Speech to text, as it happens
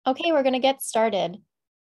Okay, we're going to get started.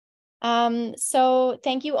 So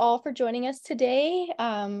thank you all for joining us today,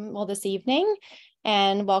 this evening,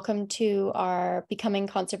 and welcome to our Becoming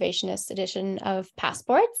Conservationists edition of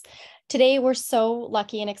Passports. Today, we're so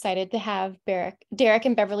lucky and excited to have Dereck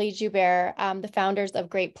and Beverly Joubert, the founders of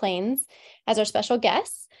Great Plains, as our special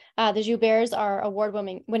guests. The Jouberts are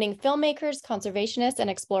award-winning filmmakers, conservationists, and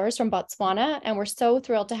explorers from Botswana, and we're so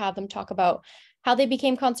thrilled to have them talk about how they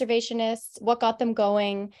became conservationists, what got them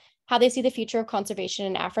going, how they see the future of conservation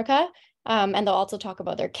in Africa. And they'll also talk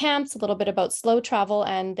about their camps, a little bit about slow travel,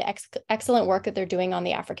 and the excellent work that they're doing on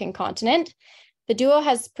the African continent. The duo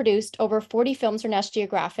has produced over 40 films for National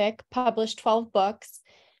Geographic, published 12 books,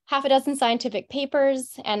 half a dozen scientific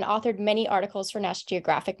papers, and authored many articles for National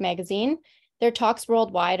Geographic magazine. Their talks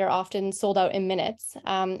worldwide are often sold out in minutes,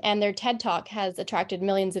 and their TED Talk has attracted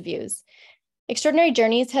millions of views. Extraordinary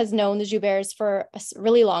Journeys has known the Jouberts for a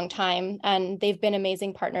really long time, and they've been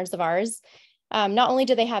amazing partners of ours. Not only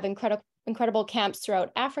do they have incredible camps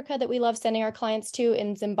throughout Africa that we love sending our clients to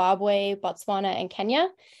in Zimbabwe, Botswana, and Kenya,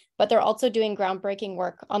 but they're also doing groundbreaking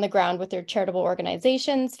work on the ground with their charitable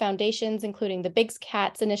organizations, foundations, including the Big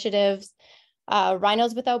Cats initiatives,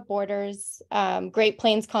 Rhinos Without Borders, Great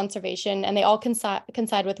Plains Conservation, and they all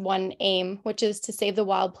coincide with one aim, which is to save the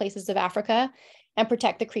wild places of Africa and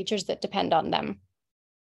protect the creatures that depend on them.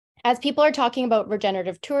 As people are talking about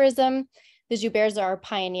regenerative tourism, the Jouberts are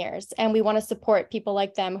pioneers, and we want to support people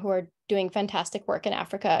like them who are doing fantastic work in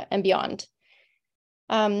Africa and beyond.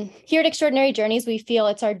 Here at Extraordinary Journeys, we feel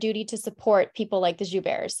it's our duty to support people like the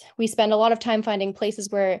Jouberts. We spend a lot of time finding places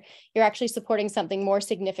where you're actually supporting something more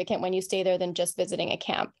significant when you stay there than just visiting a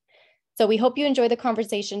camp. So we hope you enjoy the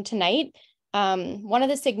conversation tonight. One of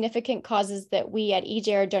the significant causes that we at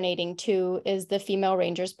EJ are donating to is the Female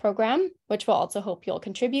Rangers program, which we'll also hope you'll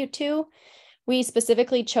contribute to. We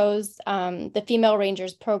specifically chose the Female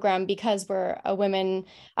Rangers program because we're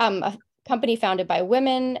a company founded by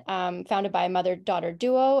women, founded by a mother-daughter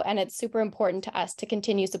duo, and it's super important to us to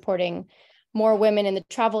continue supporting more women in the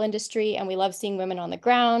travel industry, and we love seeing women on the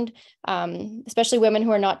ground, especially women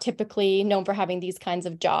who are not typically known for having these kinds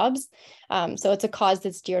of jobs. So it's a cause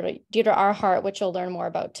that's dear to our heart, which you'll learn more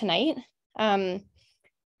about tonight.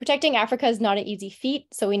 Protecting Africa is not an easy feat,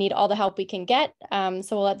 so we need all the help we can get. So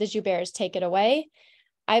we'll let the Jouberts take it away.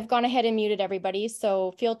 I've gone ahead and muted everybody,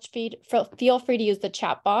 so feel free to use the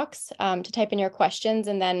chat box to type in your questions,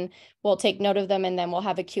 and then we'll take note of them, and then we'll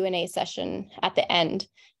have a Q&A session at the end.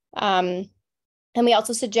 And we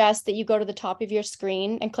also suggest that you go to the top of your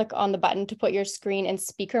screen and click on the button to put your screen in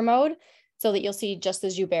speaker mode so that you'll see just the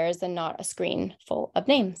Jouberts and not a screen full of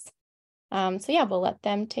names. So yeah, we'll let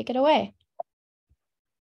them take it away.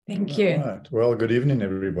 Thank you. All right. Well, good evening,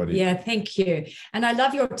 everybody. Yeah, thank you. And I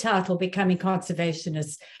love your title, Becoming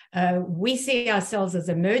Conservationists. We see ourselves as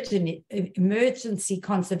emergency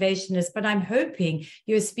conservationists, but I'm hoping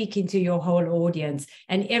you're speaking to your whole audience,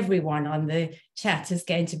 and everyone on the chat is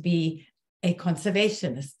going to be a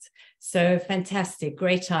conservationist. So fantastic,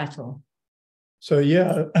 great title. So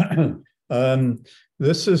yeah,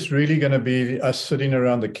 this is really going to be us sitting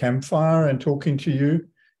around the campfire and talking to you,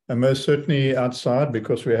 and most certainly outside,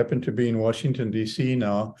 because we happen to be in Washington, D.C.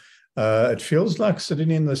 now. It feels like sitting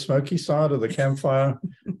in the smoky side of the campfire.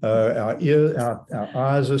 Our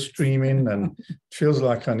eyes are streaming, and it feels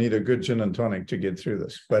like I need a good gin and tonic to get through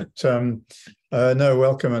this. But no,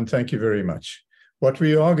 welcome and thank you very much. What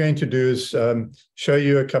we are going to do is show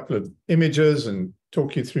you a couple of images and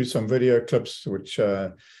talk you through some video clips, which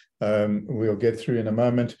we'll get through in a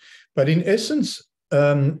moment. But in essence,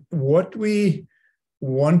 what we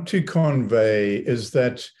want to convey is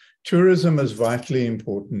that tourism is vitally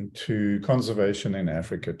important to conservation in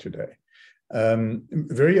Africa today.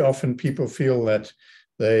 Very often people feel that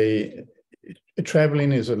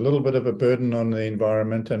traveling is a little bit of a burden on the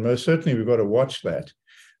environment, and most certainly we've got to watch that.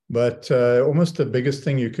 But almost the biggest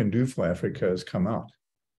thing you can do for Africa is come out,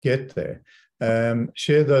 get there,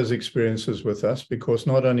 share those experiences with us, because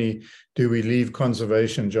not only do we leave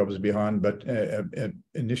conservation jobs behind, but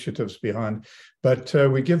initiatives behind, but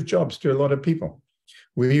we give jobs to a lot of people.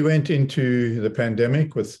 We went into the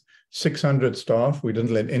pandemic with 600 staff. We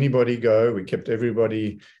didn't let anybody go. We kept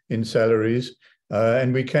everybody in salaries.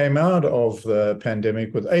 And we came out of the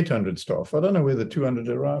pandemic with 800 staff. I don't know where the 200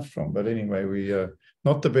 arrived from, but anyway, we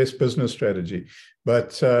not the best business strategy.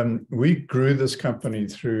 But we grew this company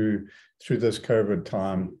through this COVID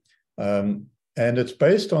time. And it's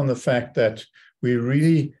based on the fact that we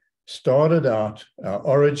really started out, our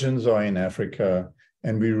origins are in Africa,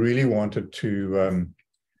 and we really wanted to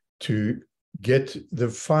get the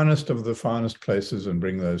finest of the finest places and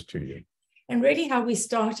bring those to you. And really how we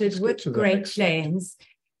started with Great Plains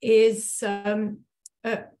is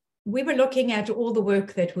we were looking at all the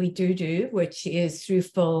work that we do, which is through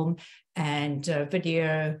film and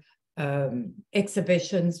video,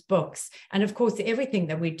 exhibitions, books, and of course everything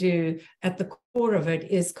that we do at the core of it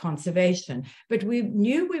is conservation. But we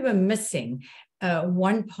knew we were missing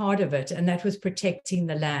one part of it, and that was protecting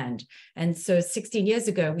the land. And so 16 years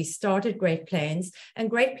ago, we started Great Plains, and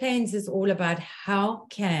Great Plains is all about how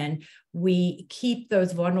can we keep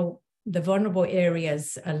those vulnerable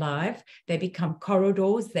areas alive. They become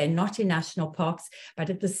corridors. They're not in national parks, but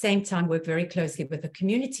at the same time work very closely with the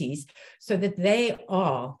communities so that they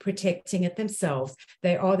are protecting it themselves.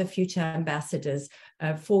 They are the future ambassadors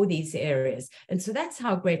for these areas. And so that's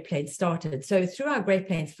how Great Plains started. So through our Great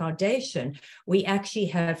Plains Foundation, we actually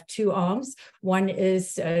have two arms. One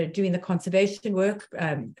is doing the conservation work,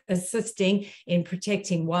 assisting in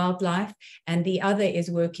protecting wildlife, and the other is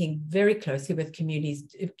working very closely with communities,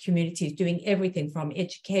 doing everything from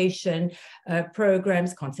education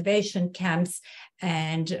programs, conservation camps,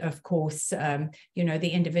 and of course, the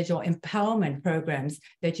individual empowerment programs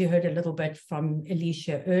that you heard a little bit from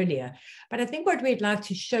Alicia earlier. But I think what we'd like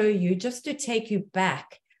to show you, just to take you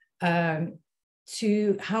back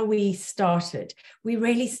to how we started. We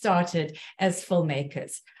really started as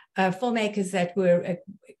filmmakers that were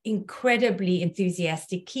incredibly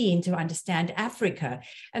enthusiastic, keen to understand Africa.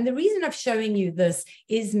 And the reason of showing you this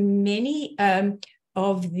is many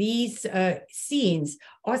of these scenes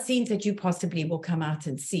are scenes that you possibly will come out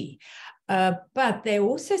and see. But they're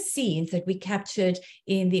also scenes that we captured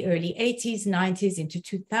in the early 80s, 90s, into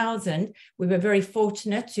 2000. We were very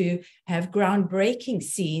fortunate to have groundbreaking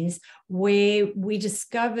scenes where we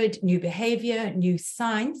discovered new behavior, new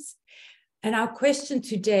science. And our question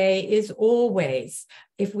today is always,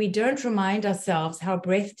 if we don't remind ourselves how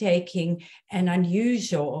breathtaking and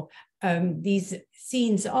unusual these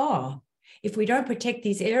scenes are, if we don't protect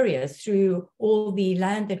these areas through all the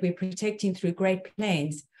land that we're protecting through Great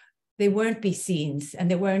Plains, there won't be scenes, and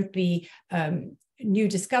there won't be new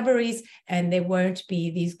discoveries, and there won't be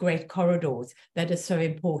these great corridors that are so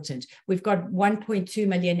important. We've got 1.2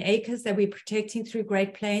 million acres that we're protecting through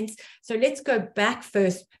Great Plains. So let's go back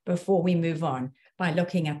first before we move on by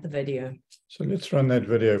looking at the video. So let's run that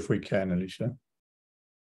video if we can, Alicia.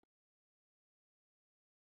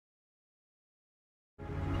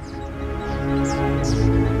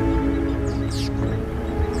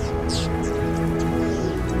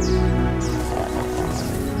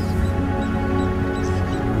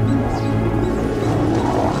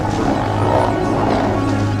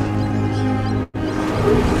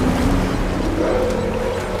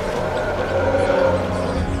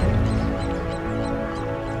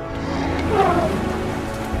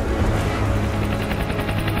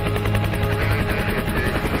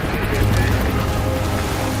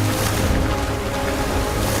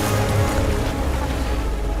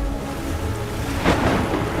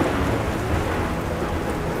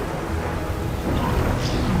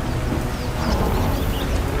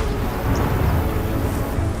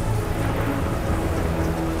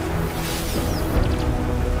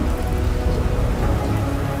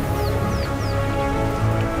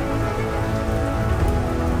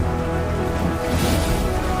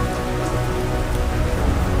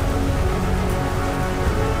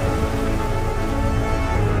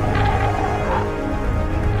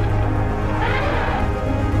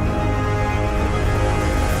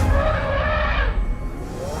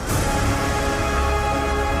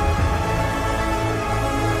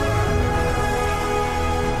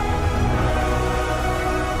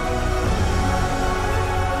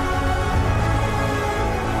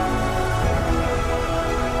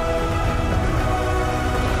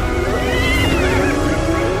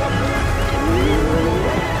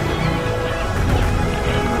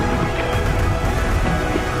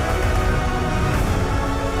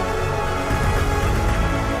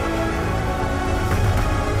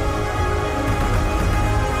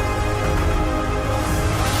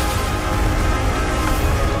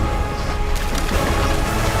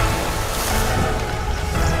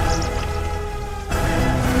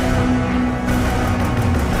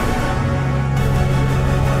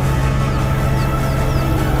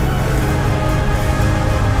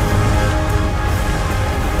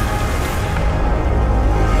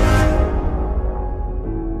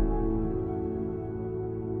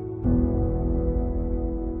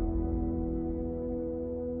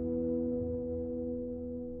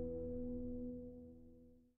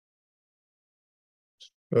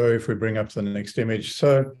 So if we bring up the next image.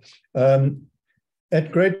 So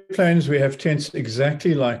At Great Plains, we have tents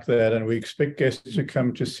exactly like that, and we expect guests to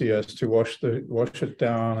come to see us to wash it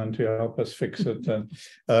down and to help us fix it. And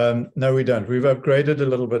no, we don't. We've upgraded a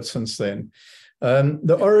little bit since then.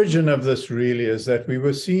 The origin of this really is that we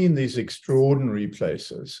were seeing these extraordinary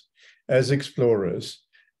places as explorers,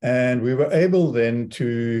 and we were able then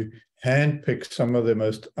to handpick some of the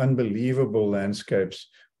most unbelievable landscapes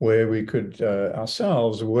where we could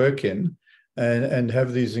ourselves work in and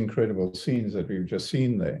have these incredible scenes that we've just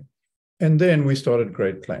seen there. And then we started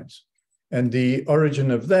Great Plains. And the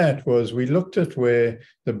origin of that was we looked at where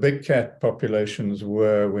the big cat populations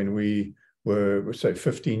were when we were, say,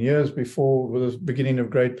 15 years before the beginning of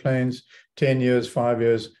Great Plains, 10 years, 5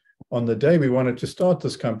 years, on the day we wanted to start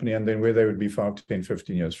this company, and then where they would be 5 to 10,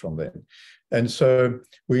 15 years from then. And so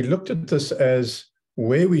we looked at this as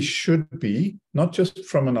where we should be, not just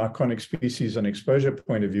from an iconic species and exposure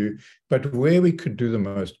point of view, but where we could do the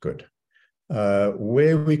most good,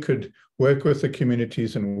 where we could work with the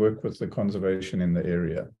communities and work with the conservation in the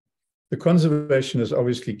area. The conservation is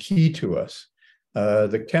obviously key to us.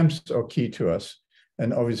 The camps are key to us,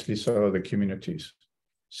 and obviously so are the communities.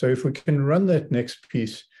 So if we can run that next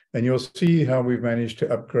piece, and you'll see how we've managed to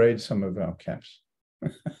upgrade some of our camps.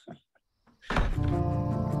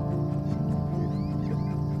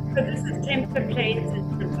 So this is Temper Plains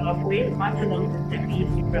in Zimbabwe, right along the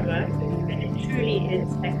Zambezi River, and it truly is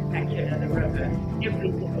spectacular, the river.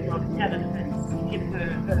 Everything from elephants, hippo,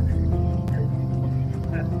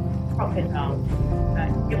 crocodiles,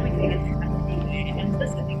 everything is happening there. And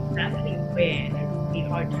this is exactly where we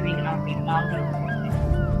are doing our rebounding.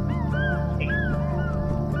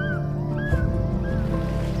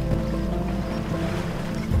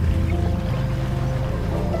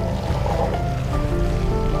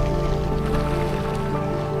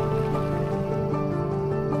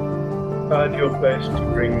 Your place to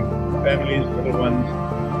bring families, little ones,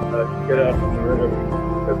 to get out on the river.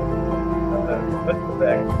 That's the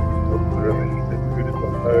back of the river. It's beautiful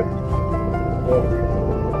boats,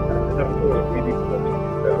 and of course, we need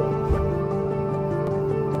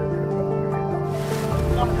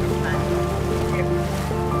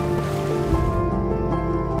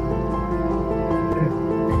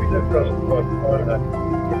across Botswana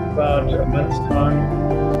in about a month's time.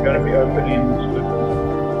 We're going to be opening this little.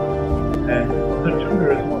 And the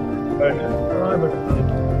tourism boat and private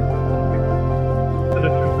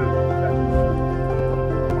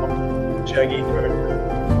shaggy boat.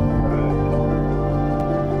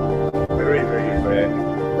 Very, very rare.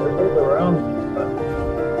 All around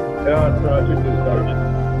they are trying to design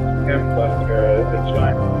camp like a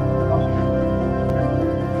giant.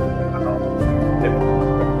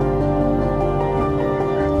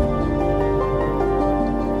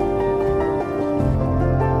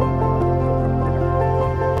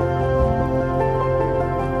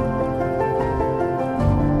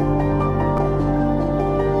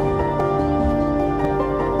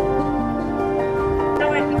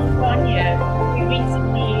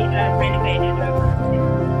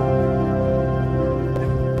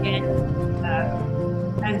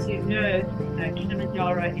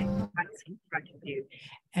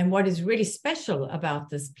 And what is really special about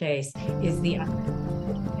this place is there's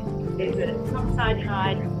a topside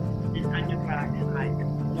hide and an underground hide.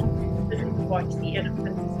 This is what the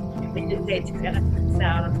elephants, we did say to elephant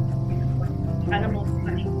sound, animals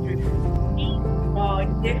running through. We are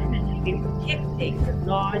definitely protecting the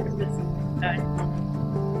largest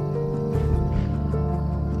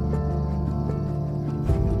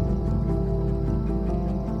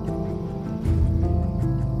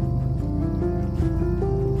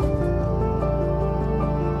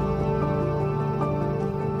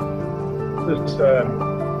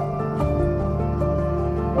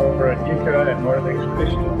over at Yucca and more of the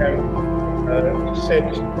expedition camp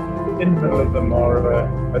set in the middle of the Mara,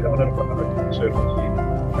 but on a conservancy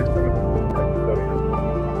with some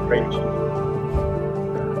great.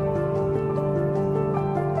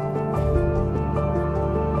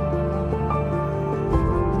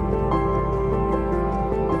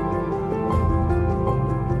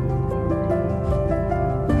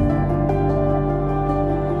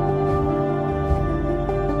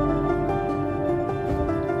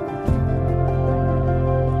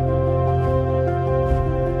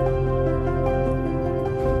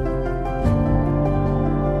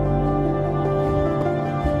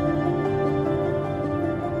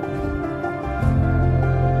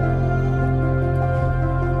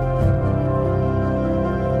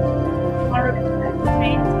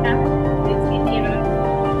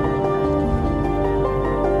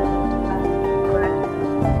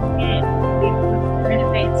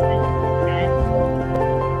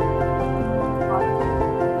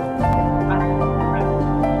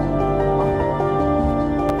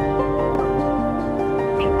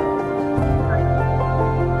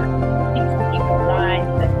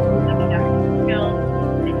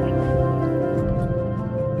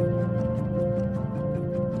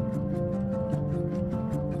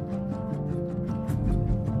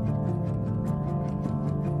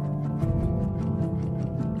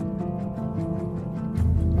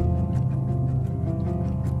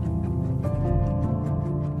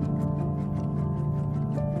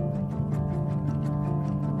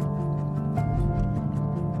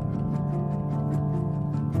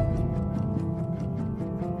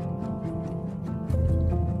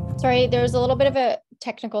 Sorry, there's a little bit of a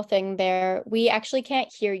technical thing there. We actually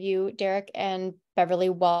can't hear you, Dereck and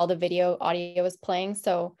Beverly, while the video audio is playing.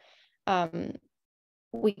 So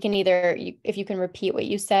we can either, if you can repeat what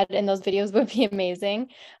you said in those videos would be amazing.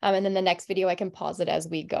 And then the next video, I can pause it as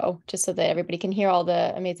we go, just so that everybody can hear all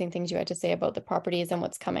the amazing things you had to say about the properties and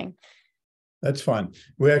what's coming. That's fine.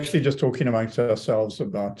 We're actually just talking amongst ourselves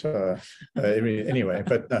about anyway.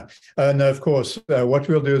 But no, of course, what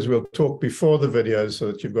we'll do is we'll talk before the video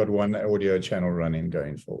so that you've got one audio channel running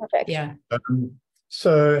going forward. Perfect. Yeah.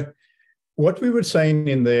 So what we were saying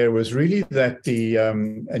in there was really that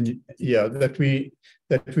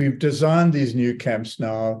that we've designed these new camps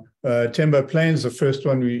now. Tembo Plains, the first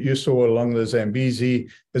one you saw along the Zambezi,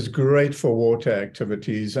 is great for water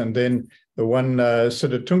activities. And then the one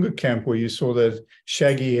Sidatunga camp where you saw the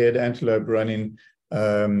shaggy-haired antelope running,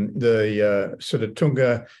 the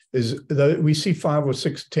Sidatunga we see 5 or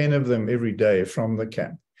 6, 10 of them every day from the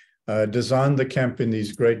camp. Designed the camp in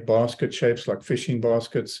these great basket shapes like fishing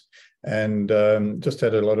baskets, and just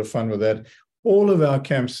had a lot of fun with that. All of our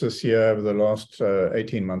camps this year over the last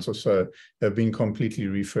 18 months or so have been completely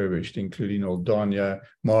refurbished, including Oldanya,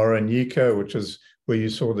 Mara Nyika, which is where you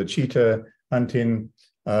saw the cheetah hunting,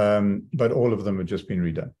 but all of them have just been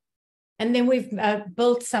redone. And then we've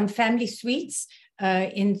built some family suites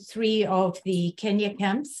in 3 of the Kenya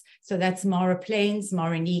camps. So that's Mara Plains,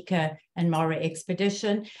 Mara Nyika, and Mara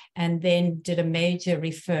Expedition, and then did a major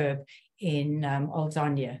refurb in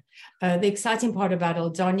Oldanya. The exciting part about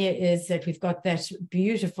Oldanya is that we've got that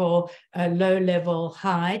beautiful low-level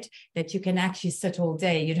hide that you can actually sit all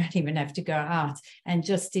day. You don't even have to go out and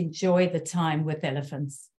just enjoy the time with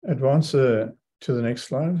elephants. Advance to the next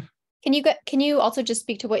slide. Can you also just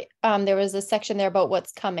speak to what there was a section there about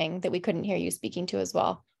what's coming that we couldn't hear you speaking to as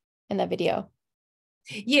well in that video?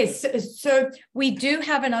 Yes, so we do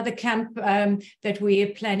have another camp that we are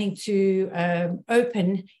planning to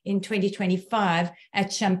open in 2025 at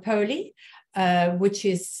Champoli, which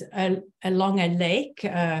is along a lake,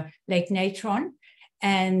 Lake Natron.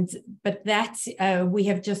 But that we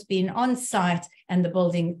have just been on site, and the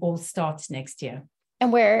building all starts next year.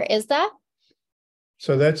 And where is that?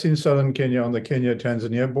 So that's in southern Kenya on the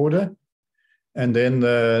Kenya-Tanzania border. And then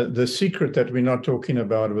the secret that we're not talking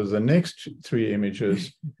about was the next 3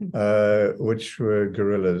 images, which were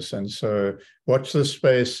gorillas. And so watch this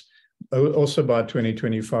space. Also by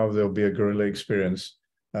 2025, there'll be a gorilla experience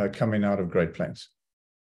coming out of Great Plains.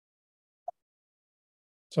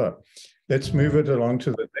 So let's move it along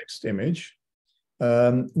to the next image.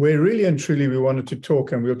 Where really and truly we wanted to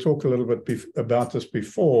talk, and we'll talk a little bit about this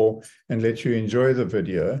before and let you enjoy the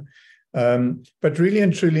video. But really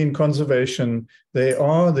and truly in conservation, there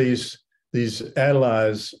are these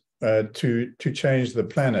allies to change the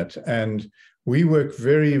planet. And we work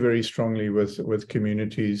very, very strongly with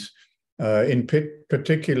communities, in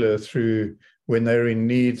particular through when they're in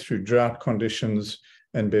need, through drought conditions.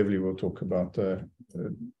 And Beverly will talk about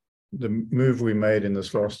the move we made in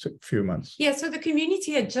this last few months. Yeah, so the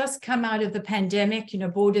community had just come out of the pandemic,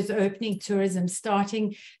 borders opening, tourism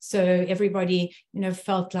starting. So everybody,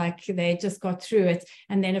 felt like they just got through it.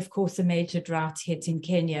 And then, of course, a major drought hit in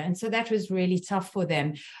Kenya. And so that was really tough for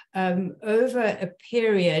them. Over a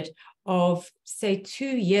period of, say, 2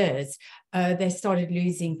 years, they started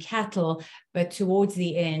losing cattle, but towards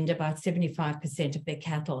the end, about 75% of their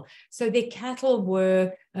cattle. So their cattle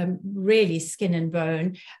were really skin and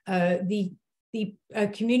bone. The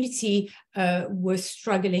community was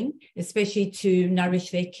struggling, especially to nourish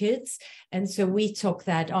their kids. And so we took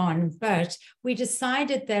that on. But we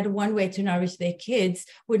decided that one way to nourish their kids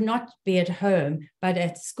would not be at home, but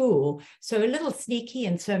at school. So a little sneaky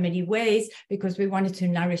in so many ways, because we wanted to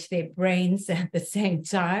nourish their brains at the same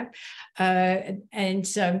time.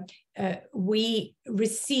 We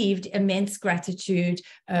received immense gratitude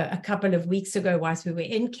a couple of weeks ago whilst we were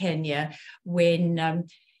in Kenya, when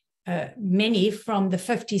many from the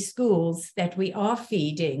 50 schools that we are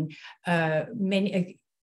feeding,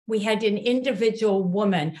 we had an individual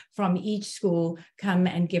woman from each school come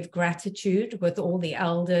and give gratitude with all the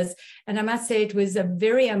elders. And I must say it was a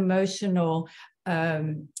very emotional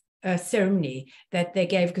ceremony that they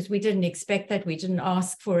gave, because we didn't expect that. We didn't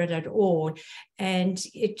ask for it at all. And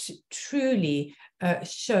it truly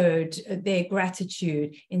showed their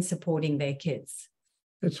gratitude in supporting their kids.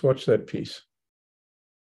 Let's watch that piece.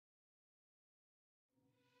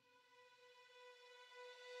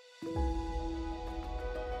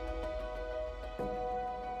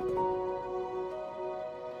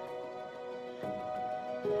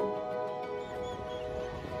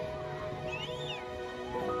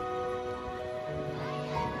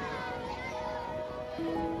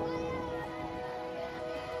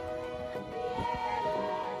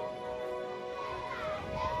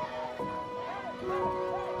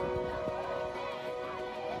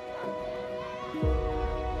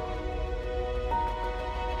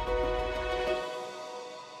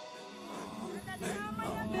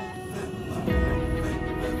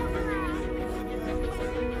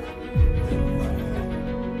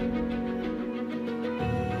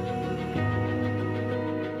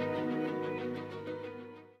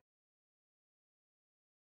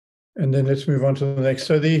 And then let's move on to the next.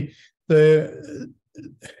 So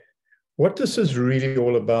what this is really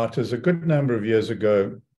all about is a good number of years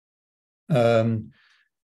ago,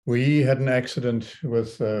 we had an accident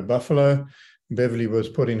with buffalo. Beverly was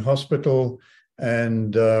put in hospital.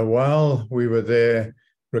 And while we were there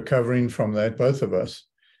recovering from that, both of us,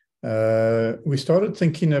 we started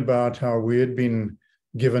thinking about how we had been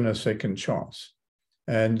given a second chance.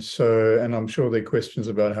 And I'm sure there are questions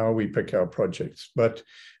about how we pick our projects. But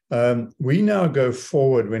we now go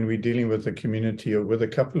forward when we're dealing with the community with a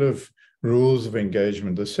couple of rules of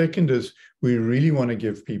engagement. The second is we really want to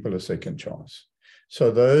give people a second chance.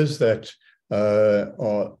 So those that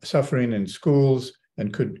are suffering in schools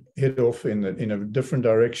and could head off in a different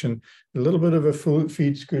direction, a little bit of a full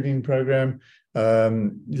feed schooling program,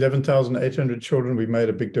 11,800 children, we made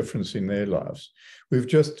a big difference in their lives. We've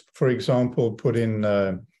just, for example, put in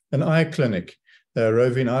an eye clinic, a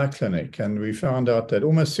roving eye clinic, and we found out that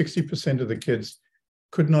almost 60% of the kids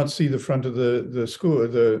could not see the front of the school,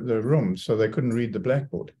 the room, so they couldn't read the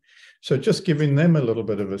blackboard. So just giving them a little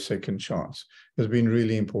bit of a second chance has been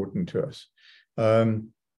really important to us.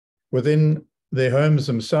 Within their homes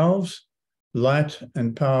themselves, light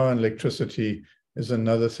and power and electricity is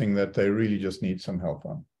another thing that they really just need some help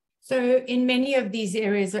on. So in many of these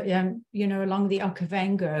areas, along the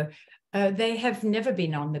Okavango, they have never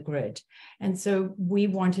been on the grid. And so we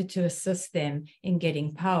wanted to assist them in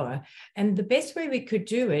getting power. And the best way we could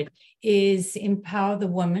do it is empower the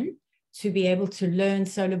women to be able to learn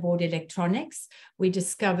solar board electronics. We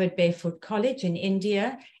discovered Barefoot College in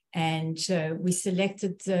India, and we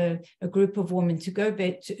selected a group of women to go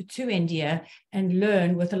to India and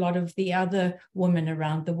learn with a lot of the other women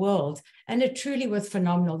around the world. And it truly was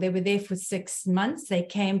phenomenal. They were there for 6 months. They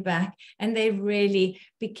came back and they really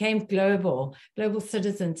became global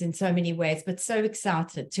citizens in so many ways, but so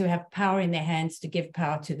excited to have power in their hands to give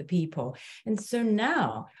power to the people. And so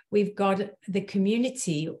now we've got the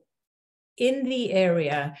community in the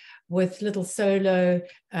area with little solar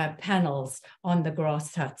panels on the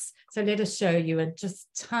grass huts. So let us show you a just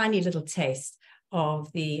tiny little taste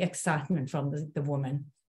of the excitement from the woman.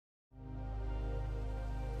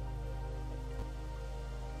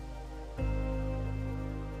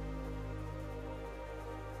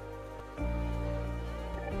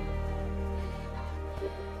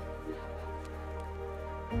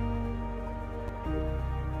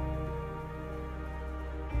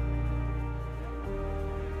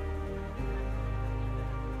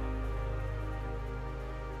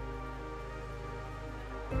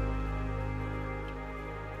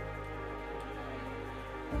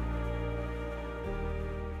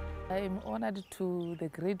 I am honored to the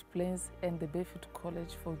Great Plains and the Barefoot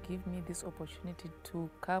College for giving me this opportunity to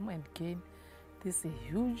come and gain this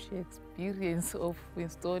huge experience of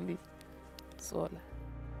installing solar.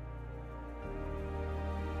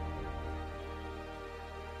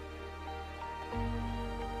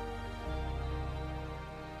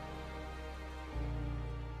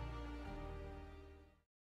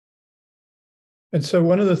 And so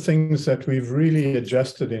one of the things that we've really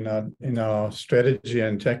adjusted in our strategy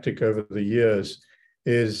and tactic over the years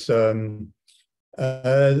is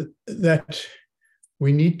that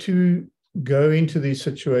we need to go into these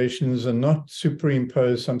situations and not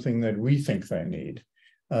superimpose something that we think they need,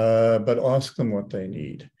 but ask them what they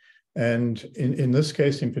need. And in this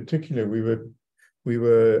case in particular, we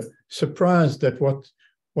were surprised that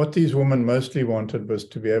what these women mostly wanted was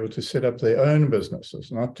to be able to set up their own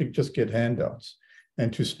businesses, not to just get handouts,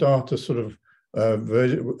 and to start a sort of our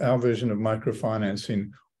version of microfinancing,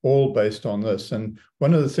 all based on this. And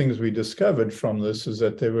one of the things we discovered from this is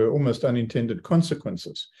that there were almost unintended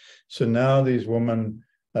consequences. So now these women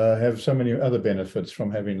have so many other benefits from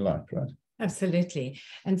having light, right? Absolutely.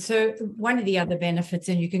 And so one of the other benefits,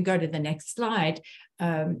 and you can go to the next slide,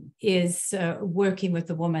 is working with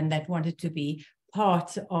a woman that wanted to be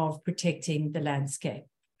part of protecting the landscape.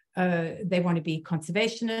 They want to be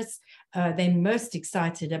conservationists. They're most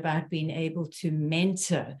excited about being able to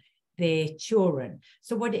mentor their children.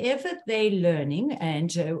 So whatever they're learning,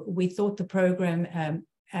 and we thought the program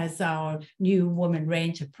as our new Woman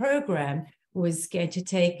Ranger program was going to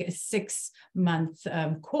take a 6-month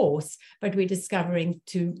course, but we're discovering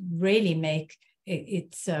to really make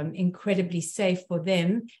it's incredibly safe for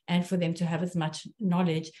them and for them to have as much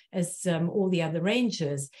knowledge as all the other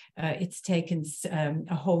rangers. It's taken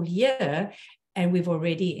a whole year, and we've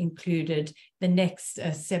already included the next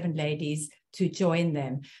 7 ladies to join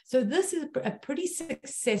them. So this is a pretty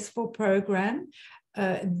successful program.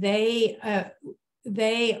 They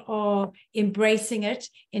are embracing it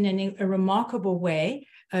in a remarkable way.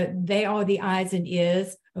 They are the eyes and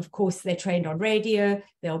ears Of course, they're trained on radio.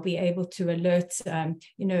 They'll be able to alert,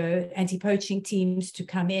 anti-poaching teams to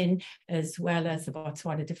come in, as well as the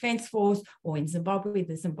Botswana Defence Force, or in Zimbabwe,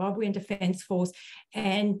 the Zimbabwean Defence Force.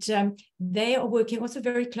 And they are working also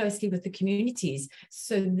very closely with the communities,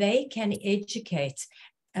 so they can educate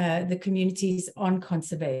the communities on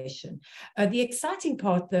conservation. The exciting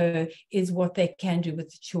part, though, is what they can do with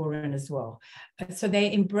the children as well. So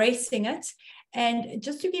they're embracing it. And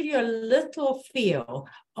just to give you a little feel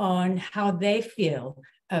on how they feel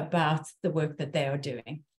about the work that they are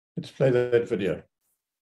doing. Let's play that video.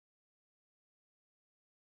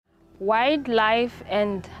 Wildlife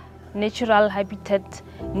and natural habitat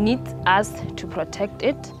needs us to protect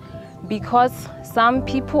it, because some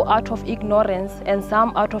people, out of ignorance and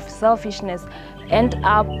some out of selfishness, end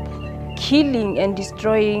up killing and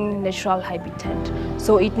destroying natural habitat.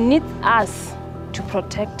 So it needs us to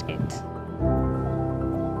protect it.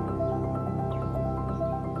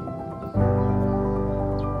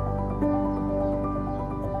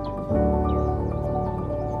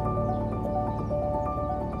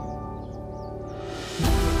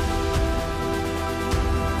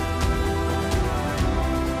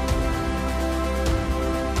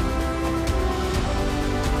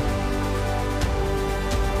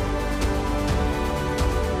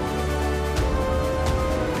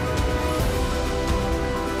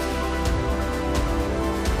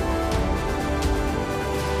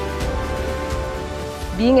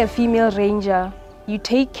 Being a female ranger, you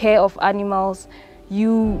take care of animals,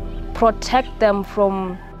 you protect them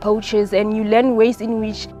from poachers, and you learn ways in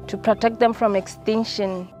which to protect them from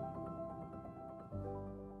extinction.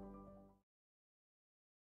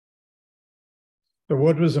 So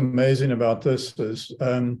what was amazing about this is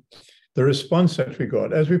the response that we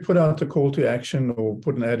got. As we put out the call to action or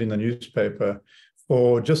put an ad in the newspaper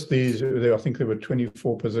for just these, I think there were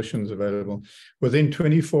 24 positions available. Within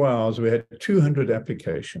 24 hours, we had 200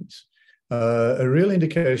 applications. A real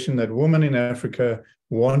indication that women in Africa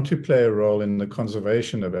want to play a role in the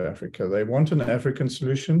conservation of Africa. They want an African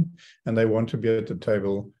solution, and they want to be at the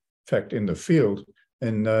table, in fact, in the field,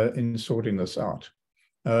 in sorting this out.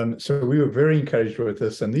 So we were very encouraged with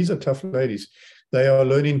this, and these are tough ladies. They are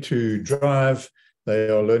learning to drive. They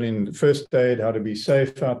are learning first aid, how to be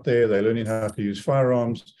safe out there. They're learning how to use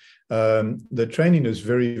firearms. The training is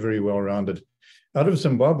very, very well-rounded. Out of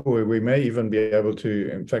Zimbabwe, we may even be able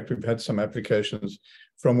to, in fact, we've had some applications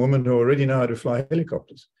from women who already know how to fly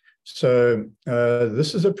helicopters. So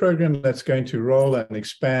this is a program that's going to roll and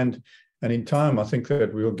expand. And in time, I think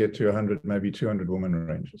that we'll get to 100, maybe 200 women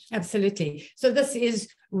rangers. Absolutely. So this is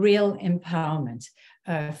real empowerment,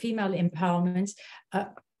 female empowerment.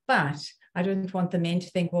 But I don't want the men to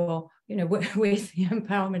think, well, you know, where's the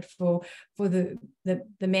empowerment for the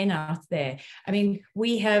men out there? I mean,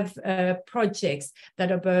 we have projects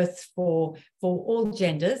that are both for all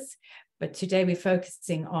genders, but today we're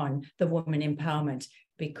focusing on the woman empowerment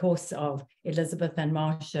because of Elizabeth and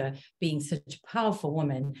Marsha being such powerful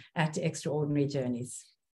women at Extraordinary Journeys.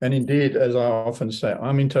 And indeed, as I often say,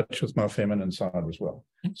 I'm in touch with my feminine side as well.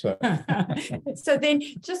 So, so then,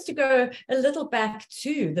 just to go a little back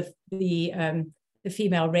to the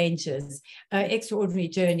female rangers, Extraordinary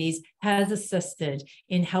Journeys has assisted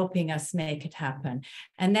in helping us make it happen.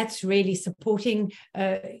 And that's really supporting,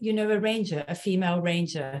 you know, a ranger, a female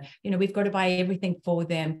ranger. You know, we've got to buy everything for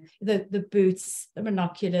them, the boots, the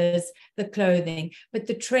binoculars, the clothing, but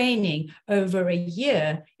the training over a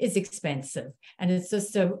year is expensive. And it's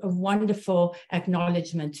just a wonderful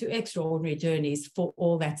acknowledgement to Extraordinary Journeys for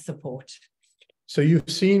all that support. So you've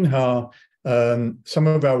seen how some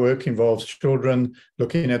of our work involves children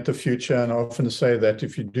looking at the future, and I often say that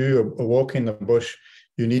if you do a walk in the bush,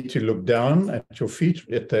 you need to look down at your feet,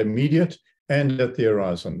 at the immediate and at the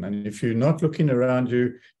horizon. And if you're not looking around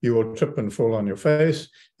you, you will trip and fall on your face.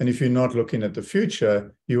 And if you're not looking at the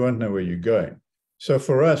future, you won't know where you're going. So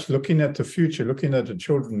for us, looking at the future, looking at the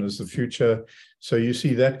children as the future, so you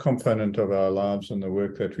see that component of our lives and the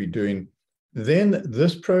work that we're doing. Then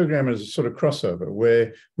this program is a sort of crossover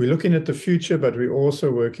where we're looking at the future, but we're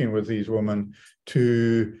also working with these women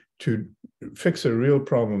to fix a real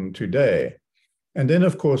problem today. And then,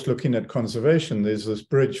 of course, looking at conservation, there's this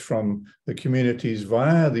bridge from the communities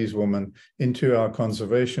via these women into our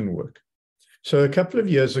conservation work. So a couple of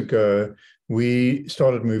years ago, we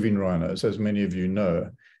started moving rhinos, as many of you know,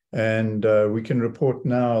 and we can report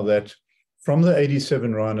now that from the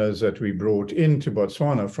 87 rhinos that we brought into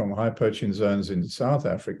Botswana from high poaching zones in South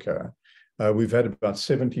Africa, we've had about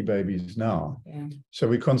 70 babies now. Yeah. So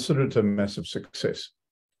we consider it a massive success.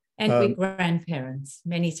 And we're grandparents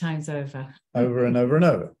many times over. Over and over and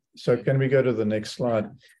over. So can we go to the next slide?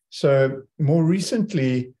 So more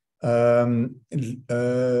recently, early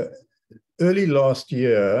last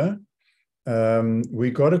year,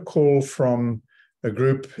 we got a call from a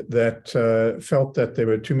group that felt that there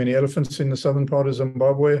were too many elephants in the southern part of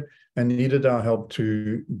Zimbabwe and needed our help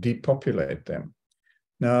to depopulate them.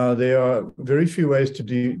 Now, there are very few ways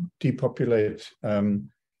to depopulate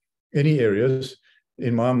any areas,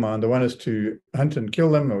 in my mind. The one is to hunt and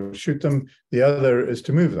kill them or shoot them. The other is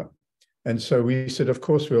to move them. And so we said, of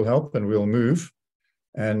course, we'll help and we'll move.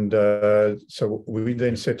 And so we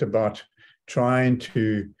then set about trying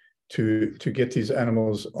to get these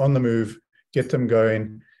animals on the move, get them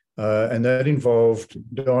going. And that involved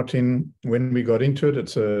darting. When we got into it,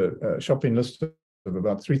 it's a shopping list of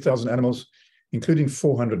about 3,000 animals, including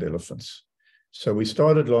 400 elephants. So we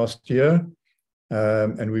started last year,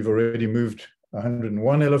 and we've already moved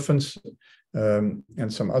 101 elephants and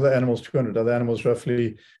some other animals, 200 other animals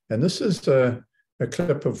roughly. And this is a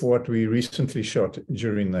clip of what we recently shot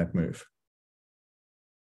during that move.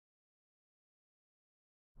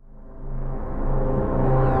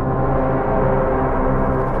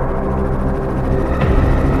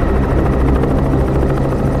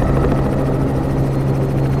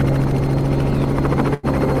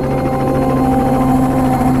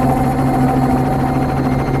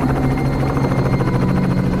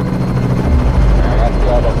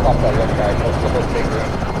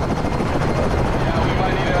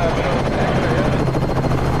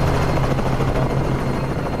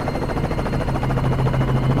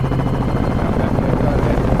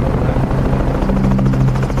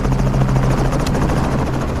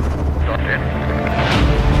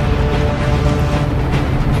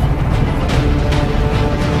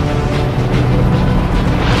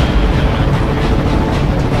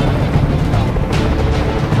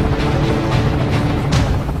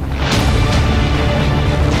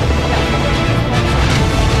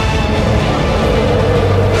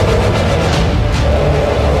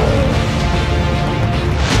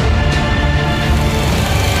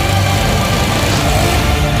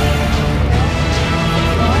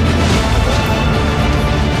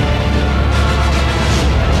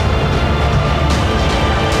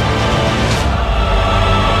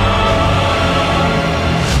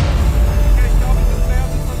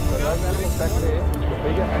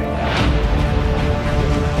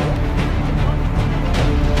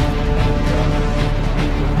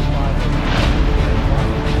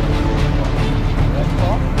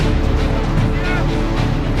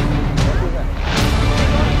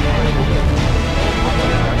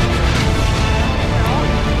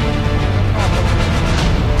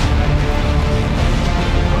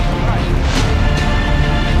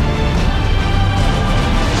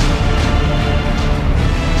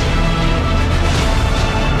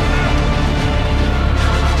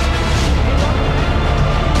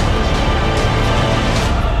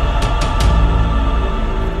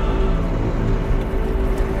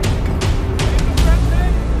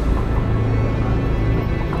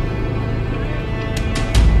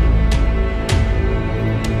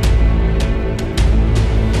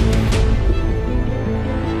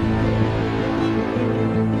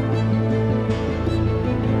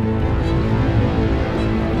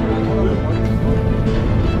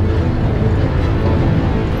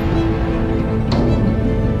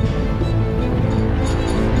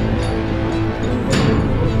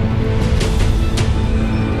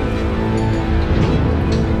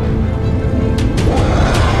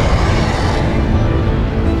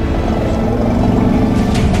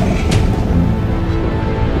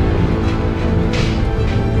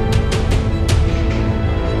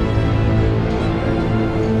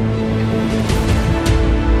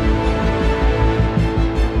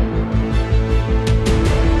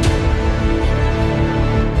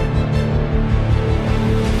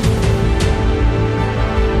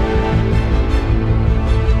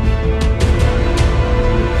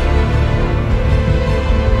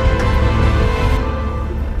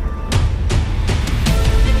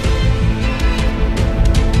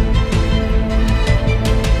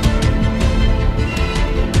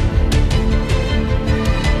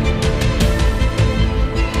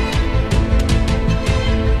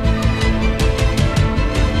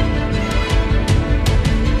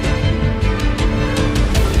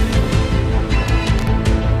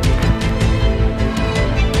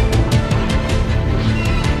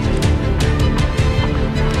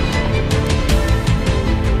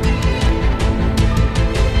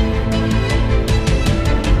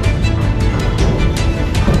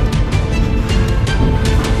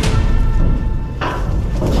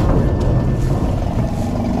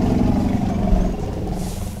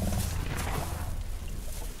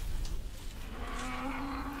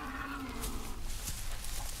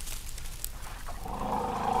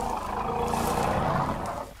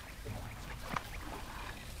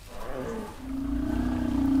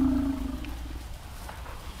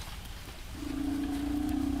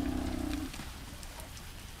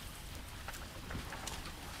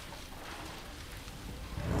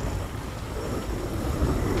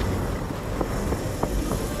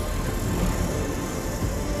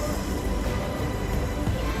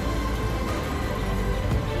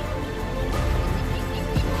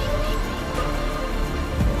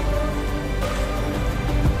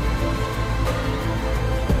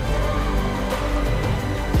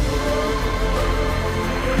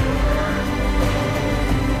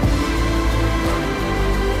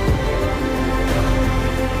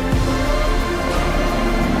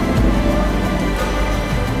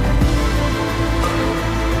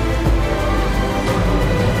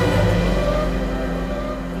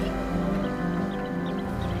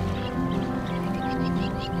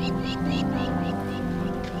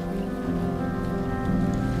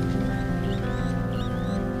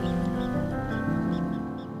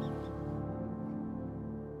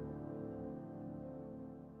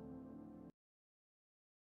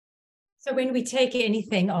 So when we take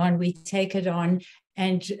anything on, we take it on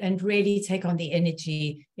and really take on the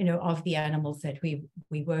energy, of the animals that we're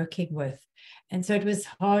working with. And so it was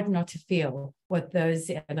hard not to feel what those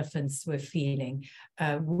elephants were feeling.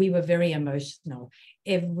 We were very emotional.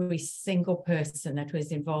 Every single person that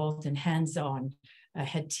was involved and hands-on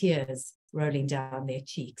had tears rolling down their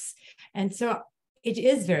cheeks. And so it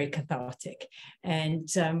is very cathartic. And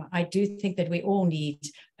I do think that we all need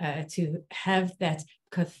to have that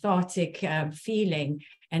cathartic feeling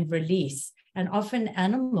and release. And often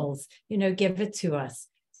animals, give it to us.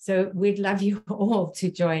 So we'd love you all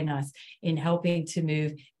to join us in helping to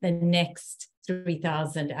move the next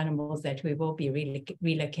 3,000 animals that we will be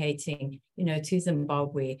relocating, to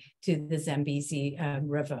Zimbabwe, to the Zambezi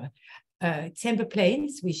River. Timber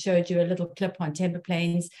Plains, we showed you a little clip on Timber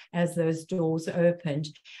Plains as those doors opened.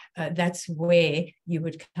 That's where you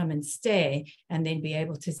would come and stay and then be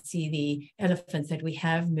able to see the elephants that we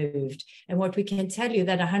have moved. And what we can tell you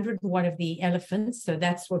that 101 of the elephants, so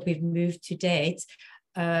that's what we've moved to date,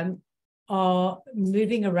 are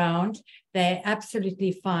moving around. They're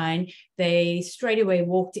absolutely fine. They straight away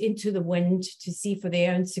walked into the wind to see for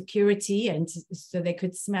their own security and so they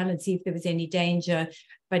could smell and see if there was any danger.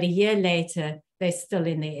 But a year later, they're still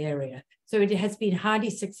in the area. So it has been highly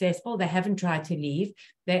successful. They haven't tried to leave.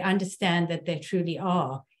 They understand that they truly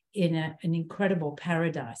are in an incredible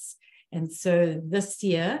paradise. And so this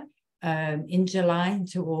year, in July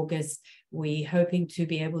into August, we're hoping to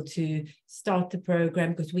be able to start the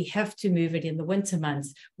program because we have to move it in the winter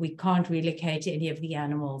months. We can't relocate any of the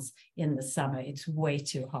animals in the summer. It's way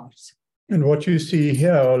too hot. And what you see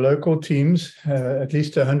here are local teams, at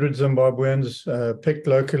least 100 Zimbabweans picked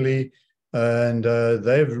locally, and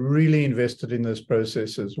they've really invested in this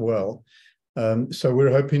process as well. So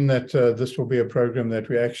we're hoping that this will be a program that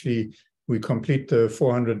we complete the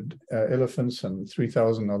 400 elephants and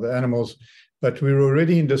 3,000 other animals, but we're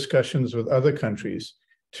already in discussions with other countries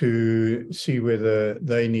to see whether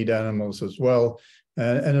they need animals as well,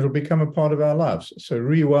 and it'll become a part of our lives. So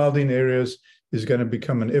rewilding areas is going to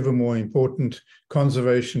become an ever more important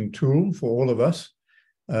conservation tool for all of us.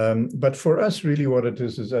 But for us, really what it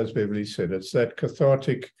is, as Beverly said, it's that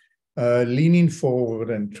cathartic leaning forward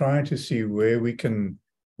and trying to see where we can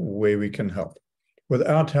help.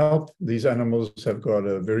 Without help, these animals have got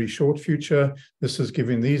a very short future. This is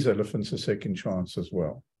giving these elephants a second chance as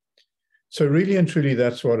well. So really and truly,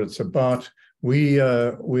 that's what it's about. We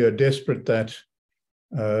are desperate that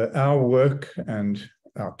our work and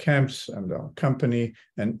our camps and our company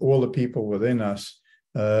and all the people within us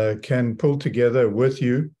can pull together with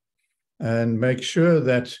you and make sure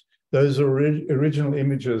that those original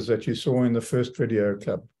images that you saw in the first video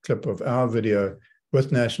clip of our video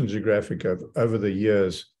with National Geographic over the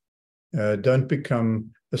years don't become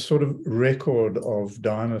a sort of record of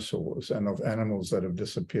dinosaurs and of animals that have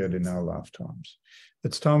disappeared in our lifetimes.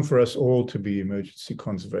 It's time for us all to be emergency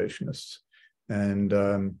conservationists and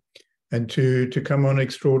to come on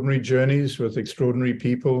extraordinary journeys with extraordinary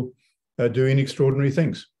people doing extraordinary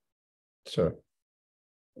things. So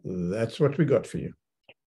that's what we got for you.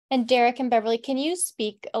 And Dereck and Beverly, can you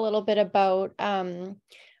speak a little bit about,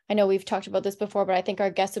 I know we've talked about this before, but I think our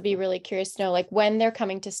guests would be really curious to know, like when they're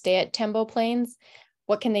coming to stay at Timber Plains,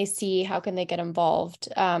 what can they see? How can they get involved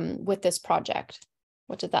with this project?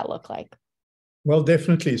 What does that look like? Well,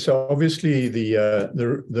 definitely. So obviously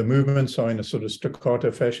the movements are in a sort of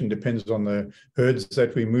staccato fashion, depends on the herds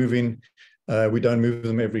that we move in. We don't move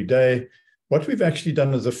them every day. What we've actually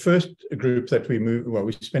done is the first group that we moved, well,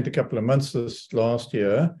 we spent a couple of months this last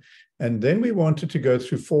year, and then we wanted to go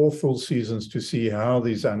through 4 full seasons to see how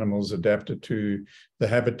these animals adapted to the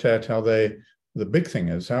habitat, the big thing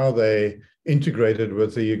is how they integrated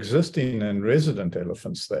with the existing and resident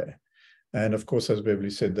elephants there. And of course, as Beverly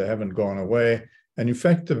said, they haven't gone away. And in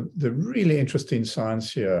fact, the really interesting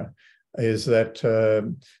science here is that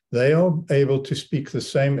they are able to speak the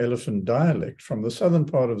same elephant dialect from the southern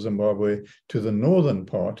part of Zimbabwe to the northern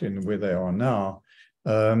part in where they are now.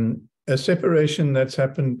 A separation that's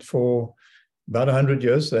happened for about 100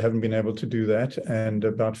 years. They haven't been able to do that, and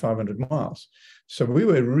about 500 miles. So we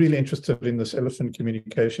were really interested in this elephant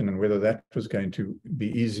communication and whether that was going to be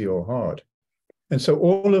easy or hard. And so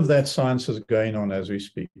all of that science is going on as we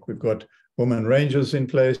speak. We've got women rangers in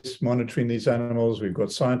place monitoring these animals. We've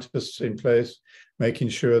got scientists in place making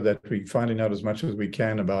sure that we're finding out as much as we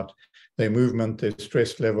can about their movement, their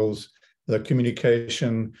stress levels, the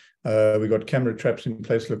communication. We've got camera traps in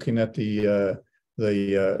place looking at the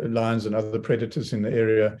lions and other predators in the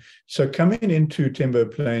area. So coming into Timber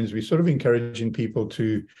Plains, we're sort of encouraging people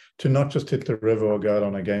to not just hit the river or go out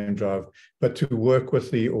on a game drive, but to work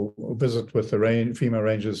with or visit with the female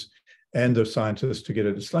rangers and the scientists to get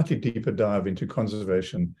a slightly deeper dive into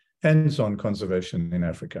conservation, hands-on conservation in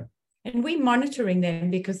Africa. And we're monitoring them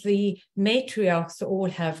because the matriarchs all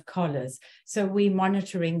have collars. So we're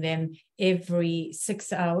monitoring them every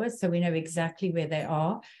 6 hours, so we know exactly where they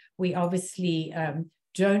are. We obviously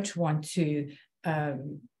don't want to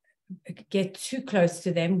get too close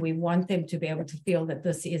to them. We want them to be able to feel that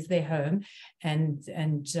this is their home.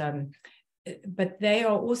 But they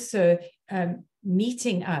are also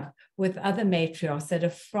meeting up with other matriarchs that are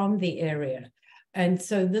from the area. And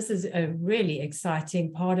so this is a really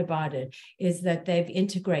exciting part about it, is that they've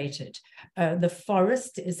integrated. The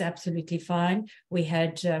forest is absolutely fine. We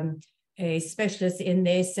had a specialist in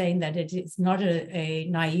there saying that it is not a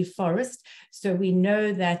naive forest. So we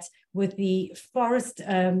know that with the forest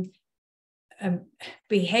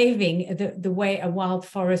behaving the way a wild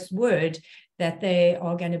forest would, that they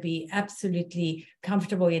are going to be absolutely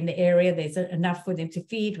comfortable in the area. There's enough for them to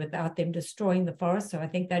feed without them destroying the forest. So I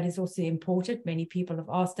think that is also important. Many people have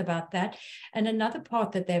asked about that. And another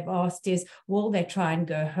part that they've asked is, will they try and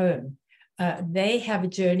go home? They have a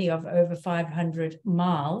journey of over 500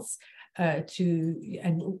 miles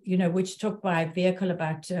which took by vehicle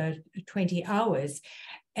about 20 hours.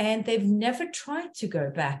 And they've never tried to go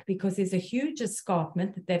back because there's a huge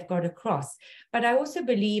escarpment that they've got to cross. But I also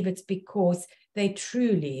believe it's because they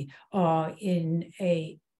truly are in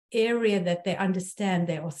an area that they understand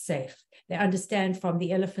they are safe. They understand from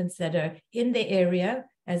the elephants that are in the area,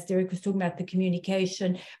 as Dereck was talking about the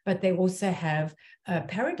communication, but they also have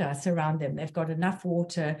paradise around them. They've got enough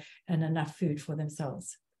water and enough food for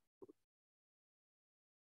themselves.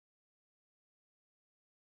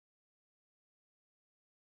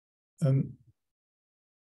 Do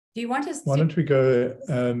you want us Why don't we go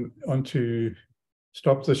on to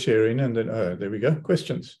stop the sharing and then, there we go,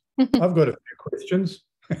 questions. I've got a few questions.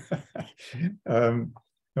 Now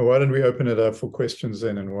why don't we open it up for questions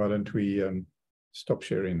then, and why don't we stop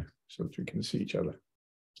sharing so that we can see each other?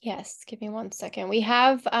 Yes, give me 1 second. We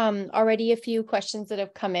have already a few questions that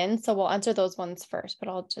have come in, so we'll answer those ones first, but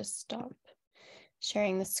I'll just stop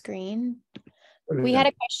sharing the screen. We had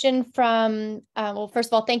a question from, well, first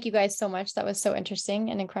of all, thank you guys so much. That was so interesting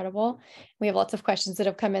and incredible. We have lots of questions that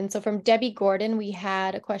have come in. So from Debbie Gordon, we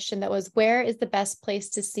had a question that was, where is the best place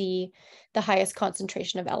to see the highest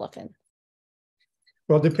concentration of elephants?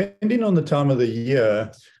 Well, depending on the time of the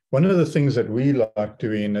year, one of the things that we like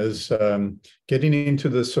doing is getting into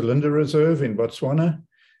the Selinda Reserve in Botswana.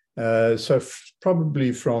 So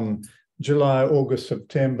probably from July, August,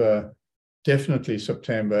 September, definitely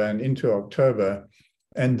September and into October.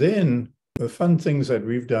 And then the fun things that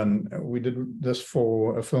we've done, we did this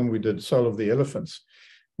for a film we did, Soul of the Elephants,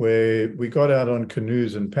 where we got out on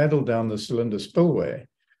canoes and paddled down the Selinda Spillway.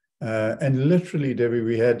 And literally, Debbie,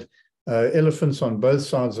 we had elephants on both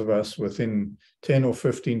sides of us within 10 or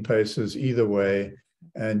 15 paces either way,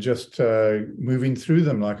 and just moving through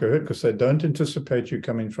them like a herd, because they don't anticipate you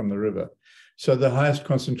coming from the river. So the highest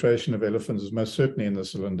concentration of elephants is most certainly in the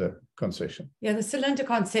Selinda concession. Yeah, the Selinda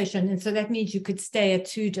concession. And so that means you could stay at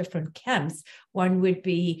two different camps. One would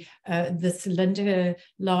be the Selinda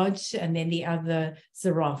Lodge, and then the other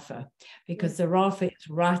Zarafa, because Zarafa is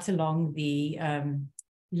right along the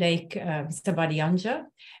Lake Sabadianja,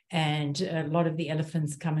 and a lot of the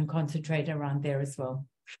elephants come and concentrate around there as well.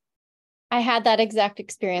 I had that exact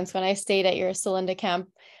experience when I stayed at your Selinda camp.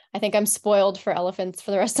 I think I'm spoiled for elephants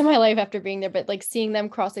for the rest of my life after being there, but like seeing them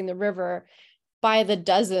crossing the river by the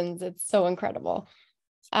dozens, it's so incredible.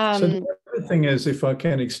 So the other thing is, if I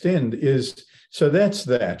can extend, is, so that's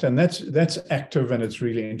that, and that's active and it's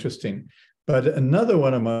really interesting. But another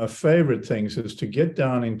one of my favorite things is to get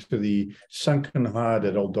down into the sunken hide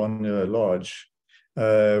at Aldonia Lodge,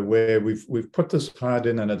 where we've put this hide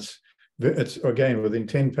in, and it's again within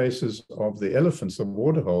 10 paces of the elephants, the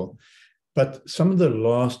waterhole. But some of the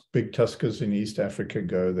last big tuskers in East Africa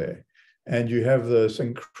go there. And you have this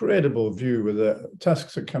incredible view where the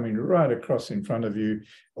tusks are coming right across in front of you,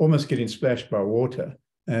 almost getting splashed by water.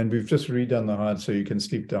 And we've just redone the hide so you can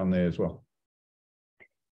sleep down there as well.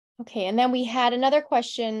 Okay, and then we had another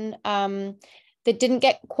question that didn't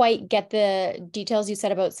quite get the details you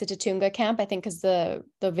said about Sitatunga camp, I think because the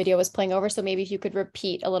video was playing over. So maybe if you could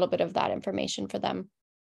repeat a little bit of that information for them.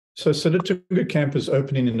 So Sitatunga camp is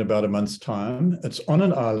opening in about a month's time. It's on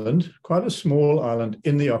an island, quite a small island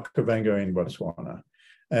in the Okavango in Botswana.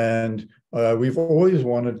 And we've always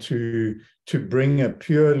wanted to bring a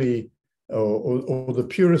purely or the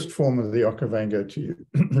purest form of the Okavango to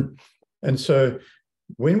you. And so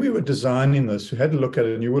when we were designing this, we had a look at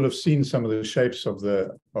it, and you will have seen some of the shapes of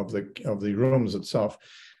the rooms itself.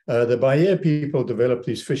 The Bayer people developed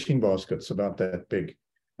these fishing baskets about that big.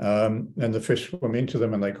 and the fish swim into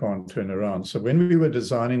them and they can't turn around. So when we were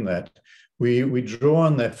designing that, we draw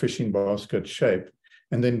on that fishing basket shape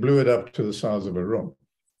and then blew it up to the size of a room.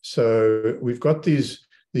 So we've got these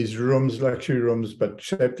rooms, luxury rooms, but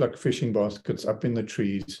shaped like fishing baskets up in the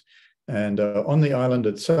trees. And on the island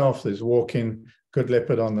itself, there's walking, good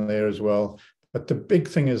leopard on there as well. But the big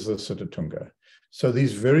thing is the Sitatunga. So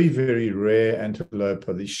these very, very rare antelope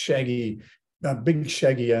are these shaggy, big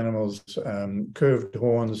shaggy animals, curved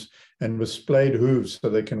horns, and with splayed hooves so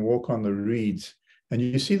they can walk on the reeds. And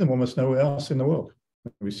you see them almost nowhere else in the world.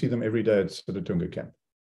 We see them every day at Sitatunga camp.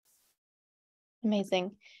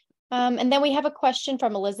 Amazing. And then we have a question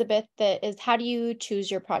from Elizabeth that is, how do you choose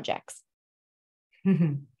your projects?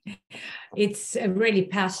 It's really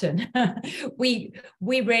passion. We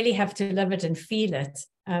really have to live it and feel it.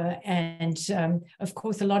 Of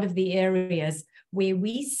course, a lot of the areas where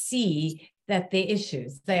we see that they're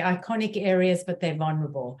issues, they're iconic areas, but they're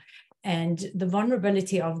vulnerable. And the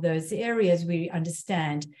vulnerability of those areas, we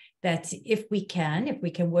understand that if we can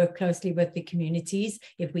work closely with the communities,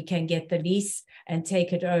 if we can get the lease and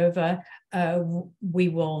take it over, we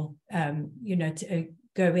will,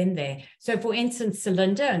 go in there. So for instance,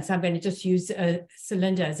 Selinda, and so I'm going to just use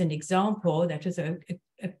Selinda as an example, that was a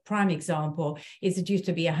prime example, is it used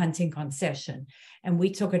to be a hunting concession. And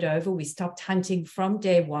we took it over, we stopped hunting from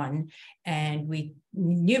day one, and we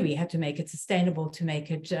knew we had to make it sustainable to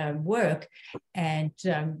make it work, and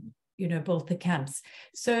built the camps.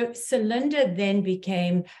 So Selinda then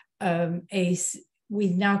became we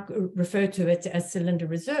now refer to it as Selinda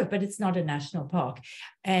Reserve, but it's not a national park.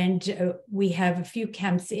 And we have a few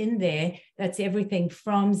camps in there. That's everything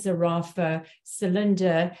from Zarafa,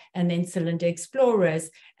 Selinda, and then Selinda Explorers.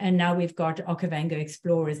 And now we've got Okavango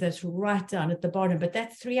Explorers. That's right down at the bottom, but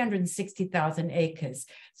that's 360,000 acres.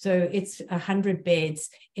 So it's 100 beds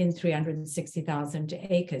in 360,000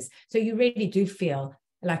 acres. So you really do feel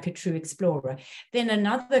like a true explorer. Then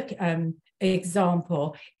another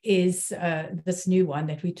example is this new one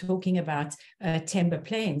that we're talking about, Timber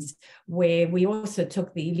Plains, where we also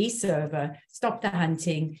took the lease over, stopped the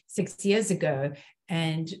hunting 6 years ago,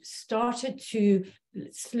 and started to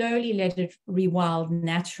slowly let it rewild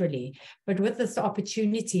naturally. But with this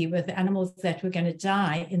opportunity with animals that were going to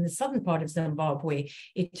die in the southern part of Zimbabwe,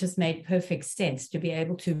 it just made perfect sense to be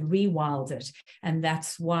able to rewild it. And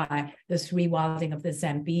that's why this rewilding of the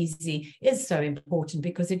Zambezi is so important,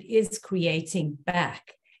 because it is creating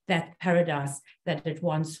back that paradise that it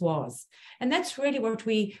once was. And that's really what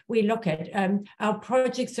we look at. Our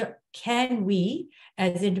projects are, can we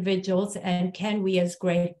as individuals and can we as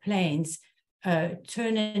Great Plains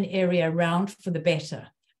turn an area around for the better?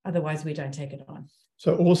 Otherwise, we don't take it on.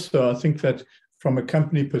 So also, I think that from a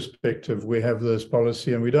company perspective, we have this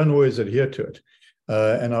policy and we don't always adhere to it.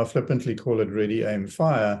 And I flippantly call it ready, aim,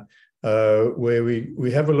 fire, where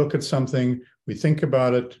we have a look at something, we think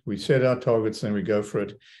about it, we set our targets, and we go for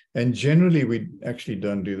it. And generally, we actually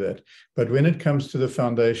don't do that. But when it comes to the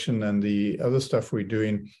foundation and the other stuff we're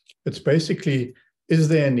doing, it's basically, is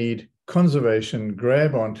there a need? Conservation,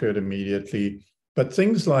 grab onto it immediately. But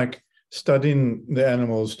things like studying the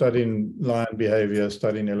animals, studying lion behavior,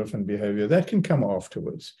 studying elephant behavior, that can come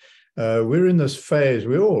afterwards. We're in this phase,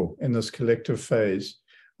 we're all in this collective phase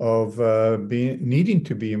of needing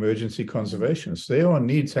to be emergency conservationists. There are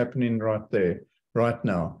needs happening right there, right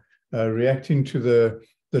now, reacting to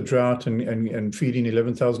the drought and feeding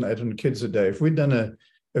 11,800 kids a day. If we'd done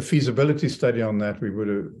a feasibility study on that,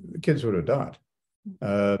 the kids would have died.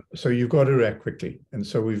 So you've got to react quickly. And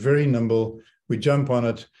so we're very nimble. We jump on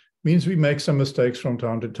it. Means we make some mistakes from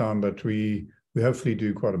time to time, but we hopefully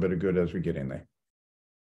do quite a bit of good as we get in there.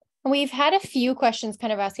 We've had a few questions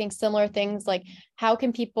kind of asking similar things, like how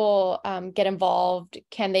can people get involved?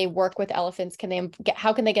 Can they work with elephants?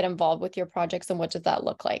 How can they get involved with your projects, and what does that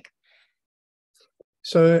look like?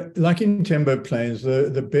 So like in Timber Plains,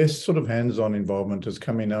 the best sort of hands-on involvement is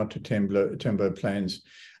coming out to Timber Plains.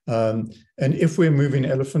 And if we're moving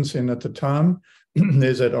elephants in at the time,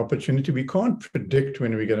 there's that opportunity. We can't predict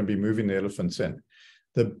when we're going to be moving the elephants in.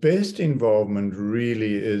 The best involvement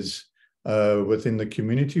really is within the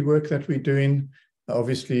community work that we're doing.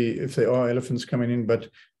 Obviously, if there are elephants coming in, but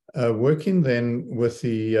working then with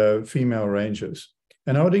the female rangers.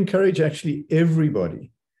 And I would encourage actually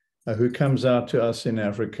everybody who comes out to us in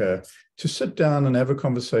Africa to sit down and have a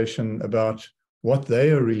conversation about what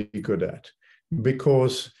they are really good at.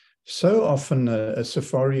 Because so often a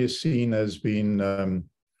safari is seen as being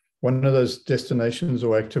one of those destinations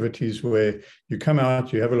or activities where you come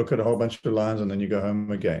out, you have a look at a whole bunch of lions, and then you go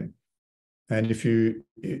home again. And if you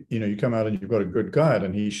come out and you've got a good guide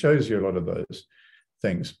and he shows you a lot of those,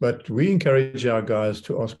 things. But we encourage our guys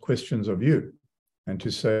to ask questions of you and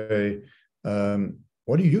to say,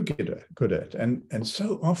 what do you get good at? And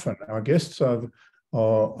so often our guests are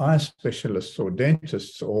eye specialists or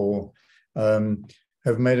dentists or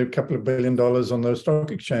have made a couple of $1 billion on the stock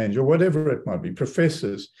exchange or whatever it might be,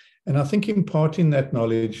 professors. And I think imparting that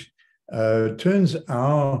knowledge turns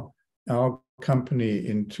our company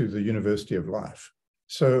into the University of Life.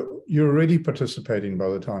 So you're already participating by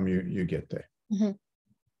the time you get there. Mm-hmm.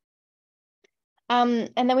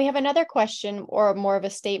 And then we have another question, or more of a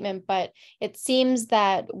statement, but it seems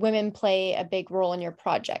that women play a big role in your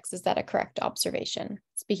projects. Is that a correct observation?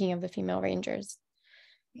 Speaking of the female rangers.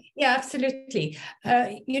 Yeah, absolutely.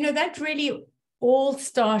 That really all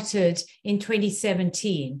started in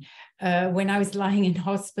 2017 when I was lying in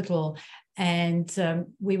hospital, and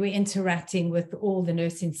we were interacting with all the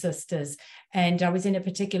nursing sisters. And I was in a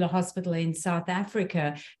particular hospital in South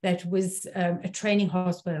Africa that was a training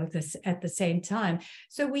hospital at the same time.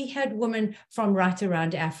 So we had women from right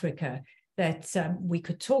around Africa that we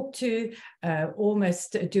could talk to,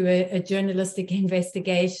 almost do a journalistic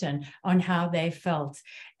investigation on how they felt.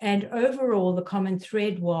 And overall, the common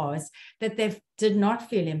thread was that they did not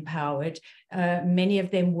feel empowered. Many of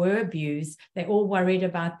them were abused. They all worried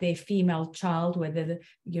about their female child, whether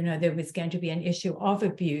there was going to be an issue of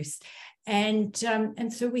abuse. And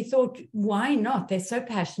so we thought, why not? They're so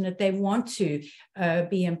passionate. They want to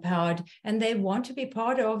be empowered, and they want to be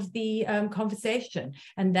part of the conversation.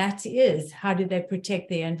 And that is, how do they protect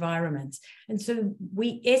their environment? And so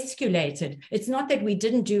we escalated. It's not that we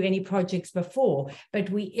didn't do any projects before, but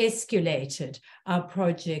we escalated our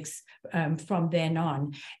projects from then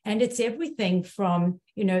on. And it's everything from,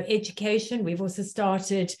 education. We've also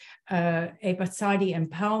started a Masai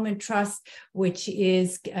Empowerment Trust, which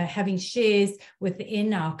is having shares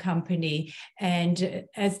within our company. And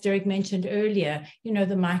as Dereck mentioned earlier,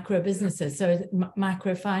 the micro businesses, so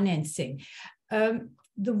microfinancing.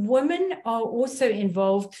 The women are also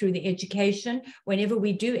involved through the education. Whenever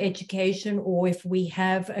we do education, or if we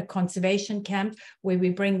have a conservation camp where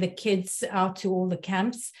we bring the kids out to all the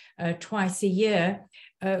camps twice a year,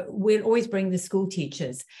 we'll always bring the school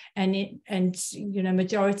teachers, and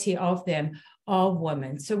majority of them are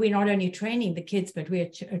women. So we're not only training the kids, but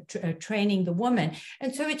we're training the women.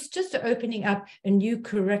 And so it's just opening up a new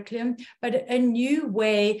curriculum, but a new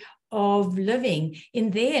way of living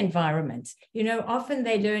in their environment. Often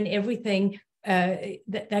they learn everything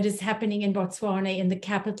that is happening in Botswana, in the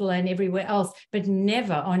capital and everywhere else, but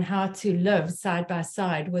never on how to live side by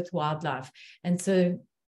side with wildlife. And so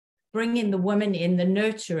bringing the women in, the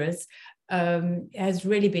nurturers, has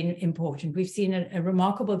really been important. We've seen a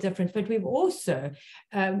remarkable difference, but we've also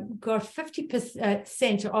got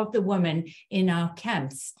 50% of the women in our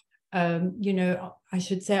camps, I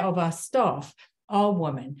should say of our staff, are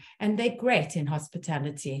women, and they're great in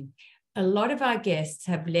hospitality. A lot of our guests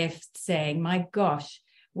have left saying, my gosh,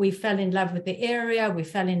 we fell in love with the area, we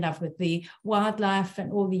fell in love with the wildlife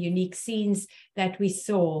and all the unique scenes that we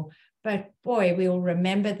saw. But boy, we will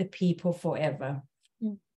remember the people forever.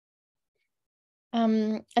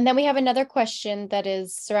 And then we have another question that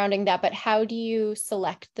is surrounding that, but how do you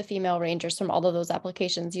select the female rangers from all of those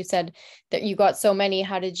applications? You said that you got so many.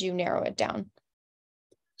 How did you narrow it down?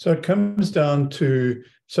 So it comes down to,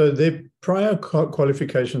 so their prior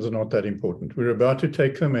qualifications are not that important. We're about to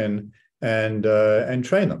take them in and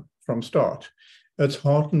train them from start. It's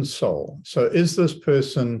heart and soul. So is this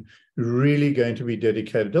person really going to be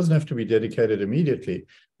dedicated? It doesn't have to be dedicated immediately,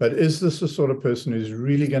 but is this the sort of person who's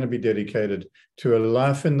really going to be dedicated to a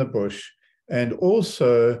life in the bush? And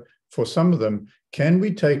also, for some of them, can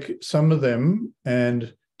we take some of them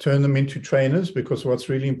and turn them into trainers? Because what's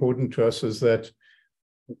really important to us is that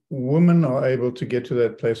women are able to get to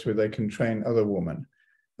that place where they can train other women,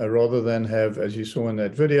 rather than have, as you saw in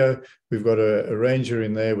that video, we've got a ranger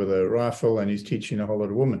in there with a rifle and he's teaching a whole lot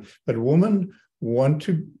of women. But women want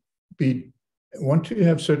to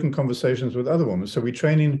have certain conversations with other women. So we're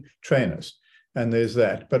training trainers, and there's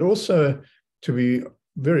that. But also, to be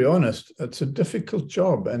very honest, it's a difficult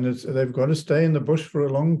job, and they've got to stay in the bush for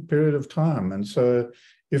a long period of time. And so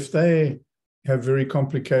if they have very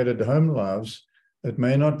complicated home lives, it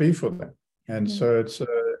may not be for them. And so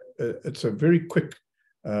it's a very quick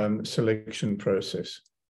selection process.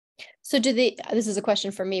 So this is a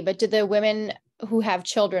question for me, but do the women who have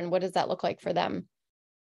children, what does that look like for them?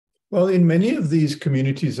 Well, in many of these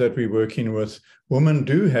communities that we're working with, women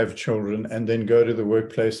do have children and then go to the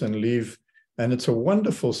workplace and leave. And it's a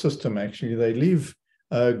wonderful system, actually. They leave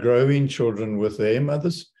growing children with their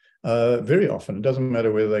mothers very often. It doesn't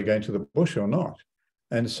matter whether they're going to the bush or not.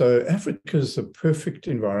 And so Africa is the perfect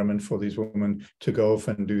environment for these women to go off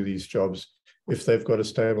and do these jobs if they've got a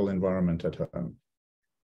stable environment at home.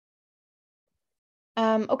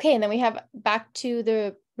 Okay, and then we have back to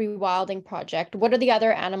the rewilding project. What are the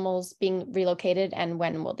other animals being relocated, and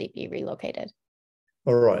when will they be relocated?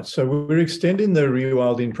 All right, so we're extending the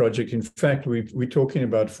rewilding project. In fact, we're talking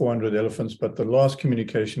about 400 elephants, but the last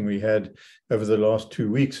communication we had over the last 2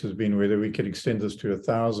 weeks has been whether we could extend this to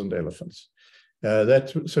 1,000 elephants.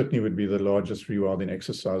 That certainly would be the largest rewilding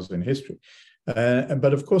exercise in history.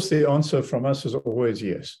 But of course, the answer from us is always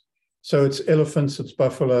yes. So it's elephants, it's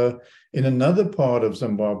buffalo. In another part of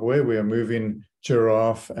Zimbabwe, we are moving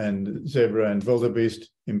giraffe and zebra and wildebeest,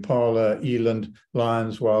 impala, eland,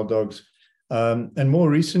 lions, wild dogs. And more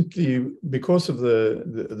recently, because of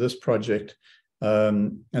this project,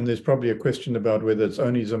 and there's probably a question about whether it's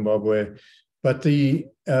only Zimbabwe, but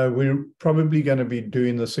we're probably going to be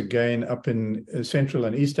doing this again up in Central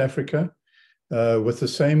and East Africa with the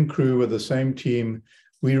same crew, with the same team.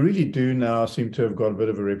 We really do now seem to have got a bit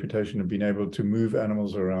of a reputation of being able to move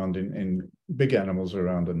animals around in big animals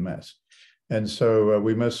around en masse. And so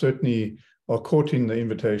we most certainly are courting the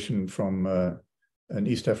invitation from an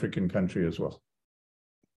East African country as well.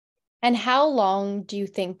 And how long do you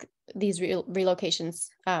think these relocations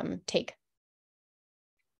take?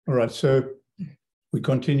 All right, so we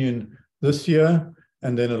continue this year,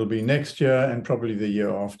 and then it'll be next year and probably the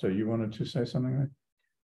year after. You wanted to say something there?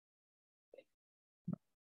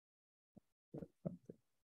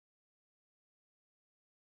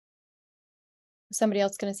 Somebody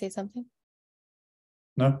else going to say something?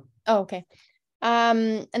 No? Oh, okay.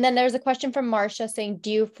 And then there's a question from Marcia saying,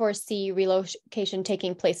 do you foresee relocation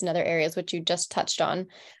taking place in other areas, which you just touched on?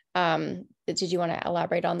 Did you want to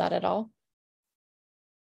elaborate on that at all?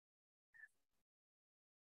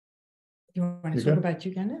 You want to talk about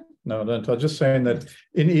Uganda? No, I don't. I was just saying that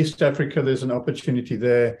in East Africa, there's an opportunity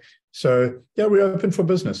there. So yeah, we're open for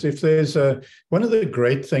business. If there's one of the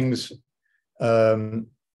great things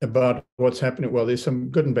about what's happening, well, there's some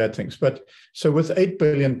good and bad things. But so with 8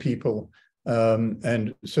 billion people,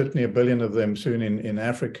 and certainly 1 billion of them soon in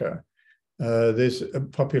Africa, there's a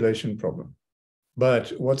population problem.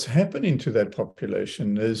 But what's happening to that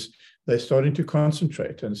population is they're starting to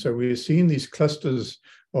concentrate. And so we're seeing these clusters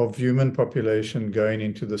of human population going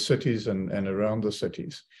into the cities and around the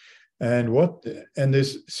cities. And there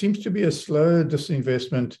seems to be a slow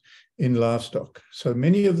disinvestment in livestock. So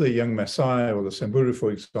many of the young Masai or the Samburu,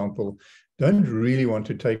 for example, don't really want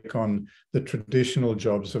to take on the traditional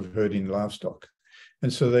jobs of herding livestock.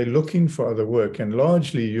 And so they're looking for other work, and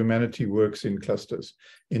largely humanity works in clusters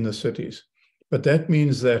in the cities. But that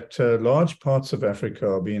means that large parts of Africa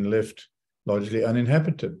are being left largely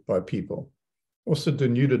uninhabited by people, also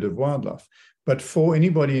denuded of wildlife. But for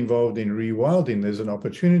anybody involved in rewilding, there's an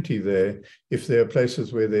opportunity there, if there are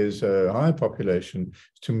places where there's a high population,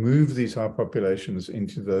 to move these high populations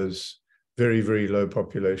into those very, very low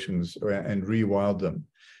populations and rewild them.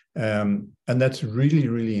 And that's really,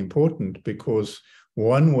 really important, because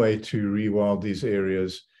one way to rewild these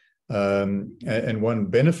areas, and one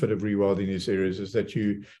benefit of rewilding these areas, is that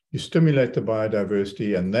you stimulate the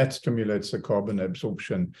biodiversity, and that stimulates the carbon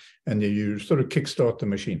absorption, and you sort of kickstart the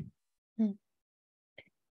machine.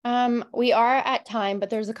 We are at time, but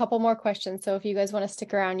there's a couple more questions. So if you guys want to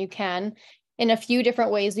stick around, you can. In a few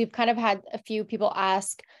different ways, we've kind of had a few people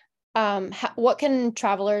ask, what can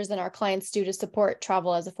travelers and our clients do to support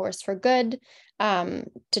travel as a force for good,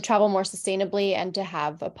 to travel more sustainably and to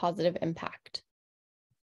have a positive impact?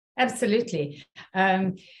 Absolutely.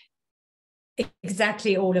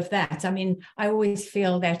 Exactly all of that. I mean, I always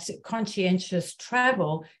feel that conscientious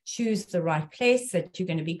travel, choose the right place that you're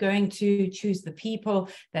going to be going to, choose the people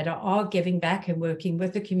that are giving back and working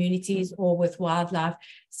with the communities or with wildlife.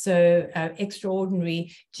 So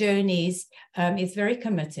Extraordinary Journeys is very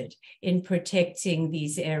committed in protecting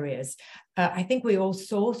these areas. I think we all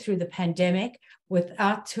saw through the pandemic,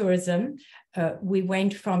 without tourism, we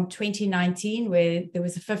went from 2019, where there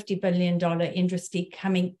was a $50 billion industry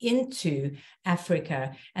coming into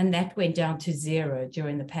Africa, and that went down to zero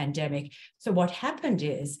during the pandemic. So what happened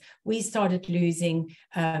is we started losing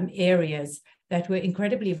areas that were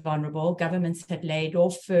incredibly vulnerable. Governments had laid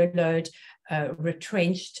off, furloughed,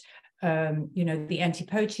 retrenched, the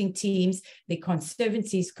anti-poaching teams. The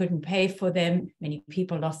conservancies couldn't pay for them. Many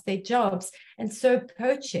people lost their jobs. And so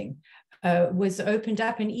poaching was opened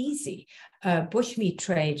up and easy. Bushmeat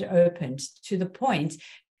trade opened to the point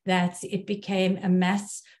that it became a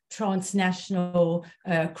mass transnational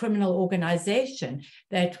criminal organization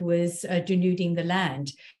that was denuding the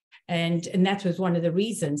land. And that was one of the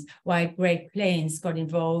reasons why Great Plains got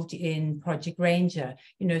involved in Project Ranger,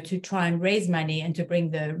 to try and raise money and to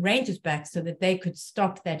bring the rangers back so that they could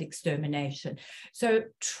stop that extermination. So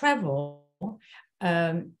travel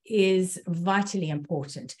is vitally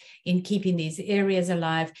important in keeping these areas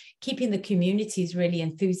alive, keeping the communities really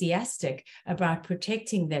enthusiastic about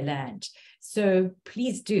protecting their land. So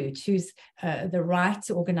please do choose the right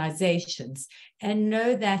organizations and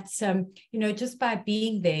know that, just by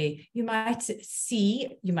being there, you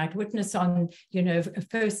might witness on,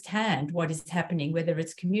 firsthand what is happening, whether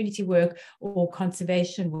it's community work or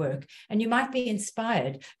conservation work. And you might be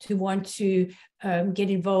inspired to want to get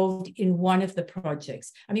involved in one of the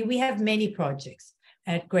projects. I mean, we have many projects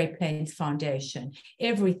at Great Plains Foundation,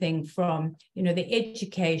 everything from, the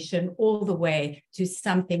education all the way to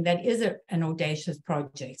something that is an audacious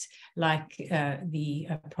project, like the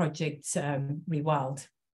project Rewild.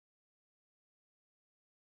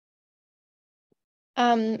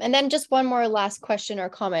 And then just one more last question or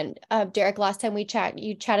comment. Dereck, last time you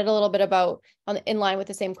chatted a little bit about, in line with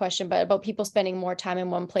the same question, but about people spending more time in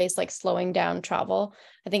one place, like slowing down travel.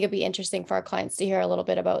 I think it'd be interesting for our clients to hear a little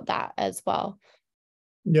bit about that as well.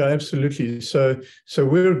 Yeah, absolutely. So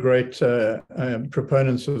we're great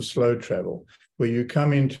proponents of slow travel, where you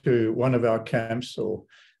come into one of our camps or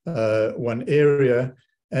one area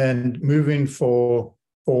and move in for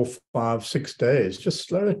 4, 5, 6 days. Just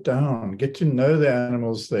slow it down, get to know the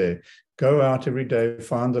animals there, go out every day,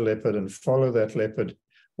 find the leopard and follow that leopard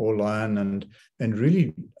or lion and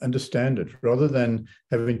really understand it, rather than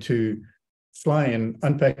having to fly in,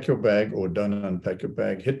 unpack your bag or don't unpack your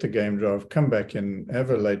bag, hit the game drive, come back in, have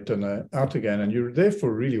a late dinner, out again. And you're there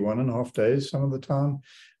for really 1.5 days some of the time.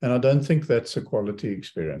 And I don't think that's a quality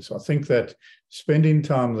experience. I think that spending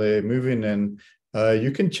time there, moving in,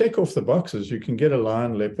 you can check off the boxes. You can get a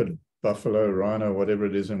lion, leopard, buffalo, rhino, whatever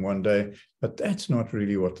it is in one day. But that's not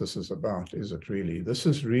really what this is about, is it really? This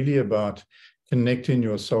is really about connecting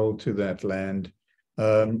your soul to that land.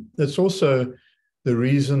 It's also the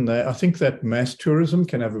reason that I think that mass tourism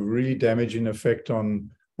can have a really damaging effect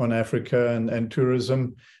on Africa and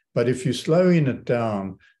tourism. But if you're slowing it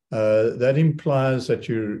down, that implies that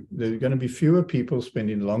there are going to be fewer people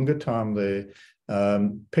spending longer time there,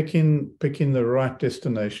 picking the right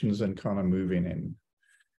destinations and kind of moving in.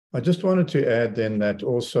 I just wanted to add then that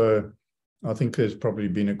also, I think there's probably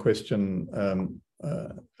been a question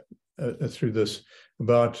through this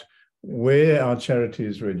about where our charity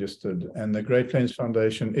is registered, and the Great Plains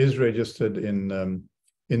Foundation is registered in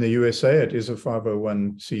the USA. It is a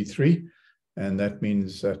 501c3, and that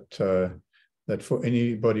means that that for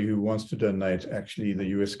anybody who wants to donate, actually the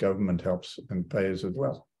US government helps and pays as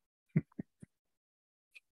well.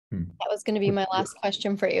 That was going to be my last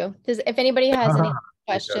question for you. If anybody has any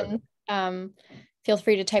questions, feel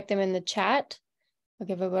free to type them in the chat. I'll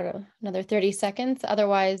give about another 30 seconds.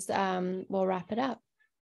 Otherwise, we'll wrap it up.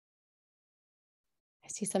 I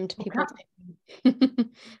see some people.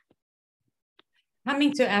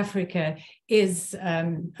 Coming to Africa is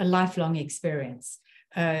a lifelong experience.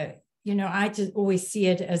 I just always see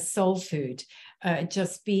it as soul food.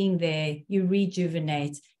 Just being there, you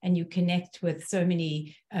rejuvenate and you connect with so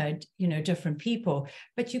many, different people,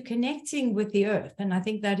 but you're connecting with the earth. And I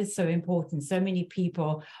think that is so important. So many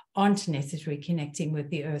people aren't necessarily connecting with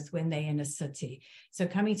the earth when they're in a city. So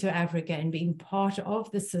coming to Africa and being part of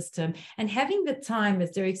the system and having the time,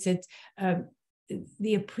 as Dereck said,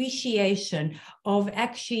 the appreciation of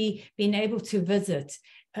actually being able to visit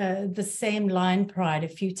the same lion pride a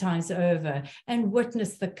few times over and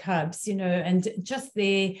witness the cubs, and just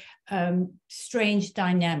their strange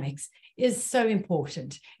dynamics is so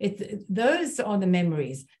important. Those are the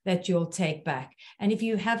memories that you'll take back. And if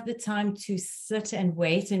you have the time to sit and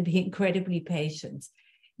wait and be incredibly patient,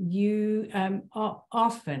 you are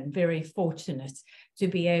often very fortunate to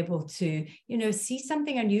be able to, see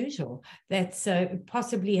something unusual that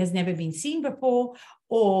possibly has never been seen before,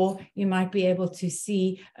 or you might be able to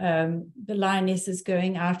see the lionesses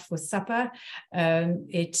going out for supper.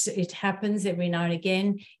 It happens every now and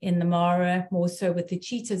again in the Mara, more so with the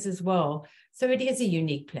cheetahs as well. So it is a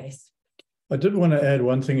unique place. I did want to add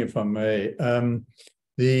one thing, if I may.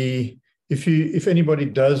 If anybody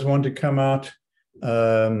does want to come out,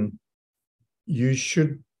 you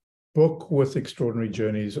should book with Extraordinary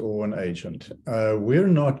Journeys or an agent. We're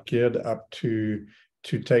not geared up to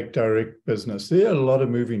take direct business. There are a lot of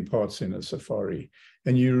moving parts in a safari,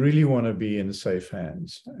 and you really want to be in safe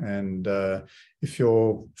hands. And if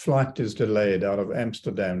your flight is delayed out of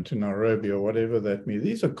Amsterdam to Nairobi or whatever that means,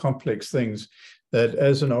 these are complex things that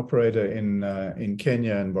as an operator in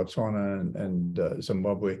Kenya and Botswana and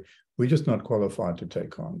Zimbabwe, we're just not qualified to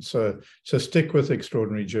take on. So stick with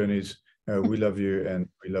Extraordinary Journeys. We love you and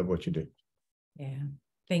we love what you do. Yeah,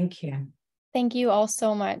 thank you. Thank you all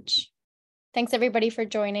so much. Thanks everybody for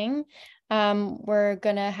joining. We're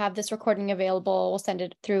gonna have this recording available. We'll send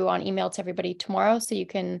it through on email to everybody tomorrow so you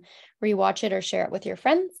can rewatch it or share it with your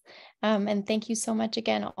friends. And thank you so much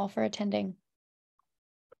again all for attending.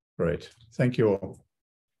 Great. Thank you all.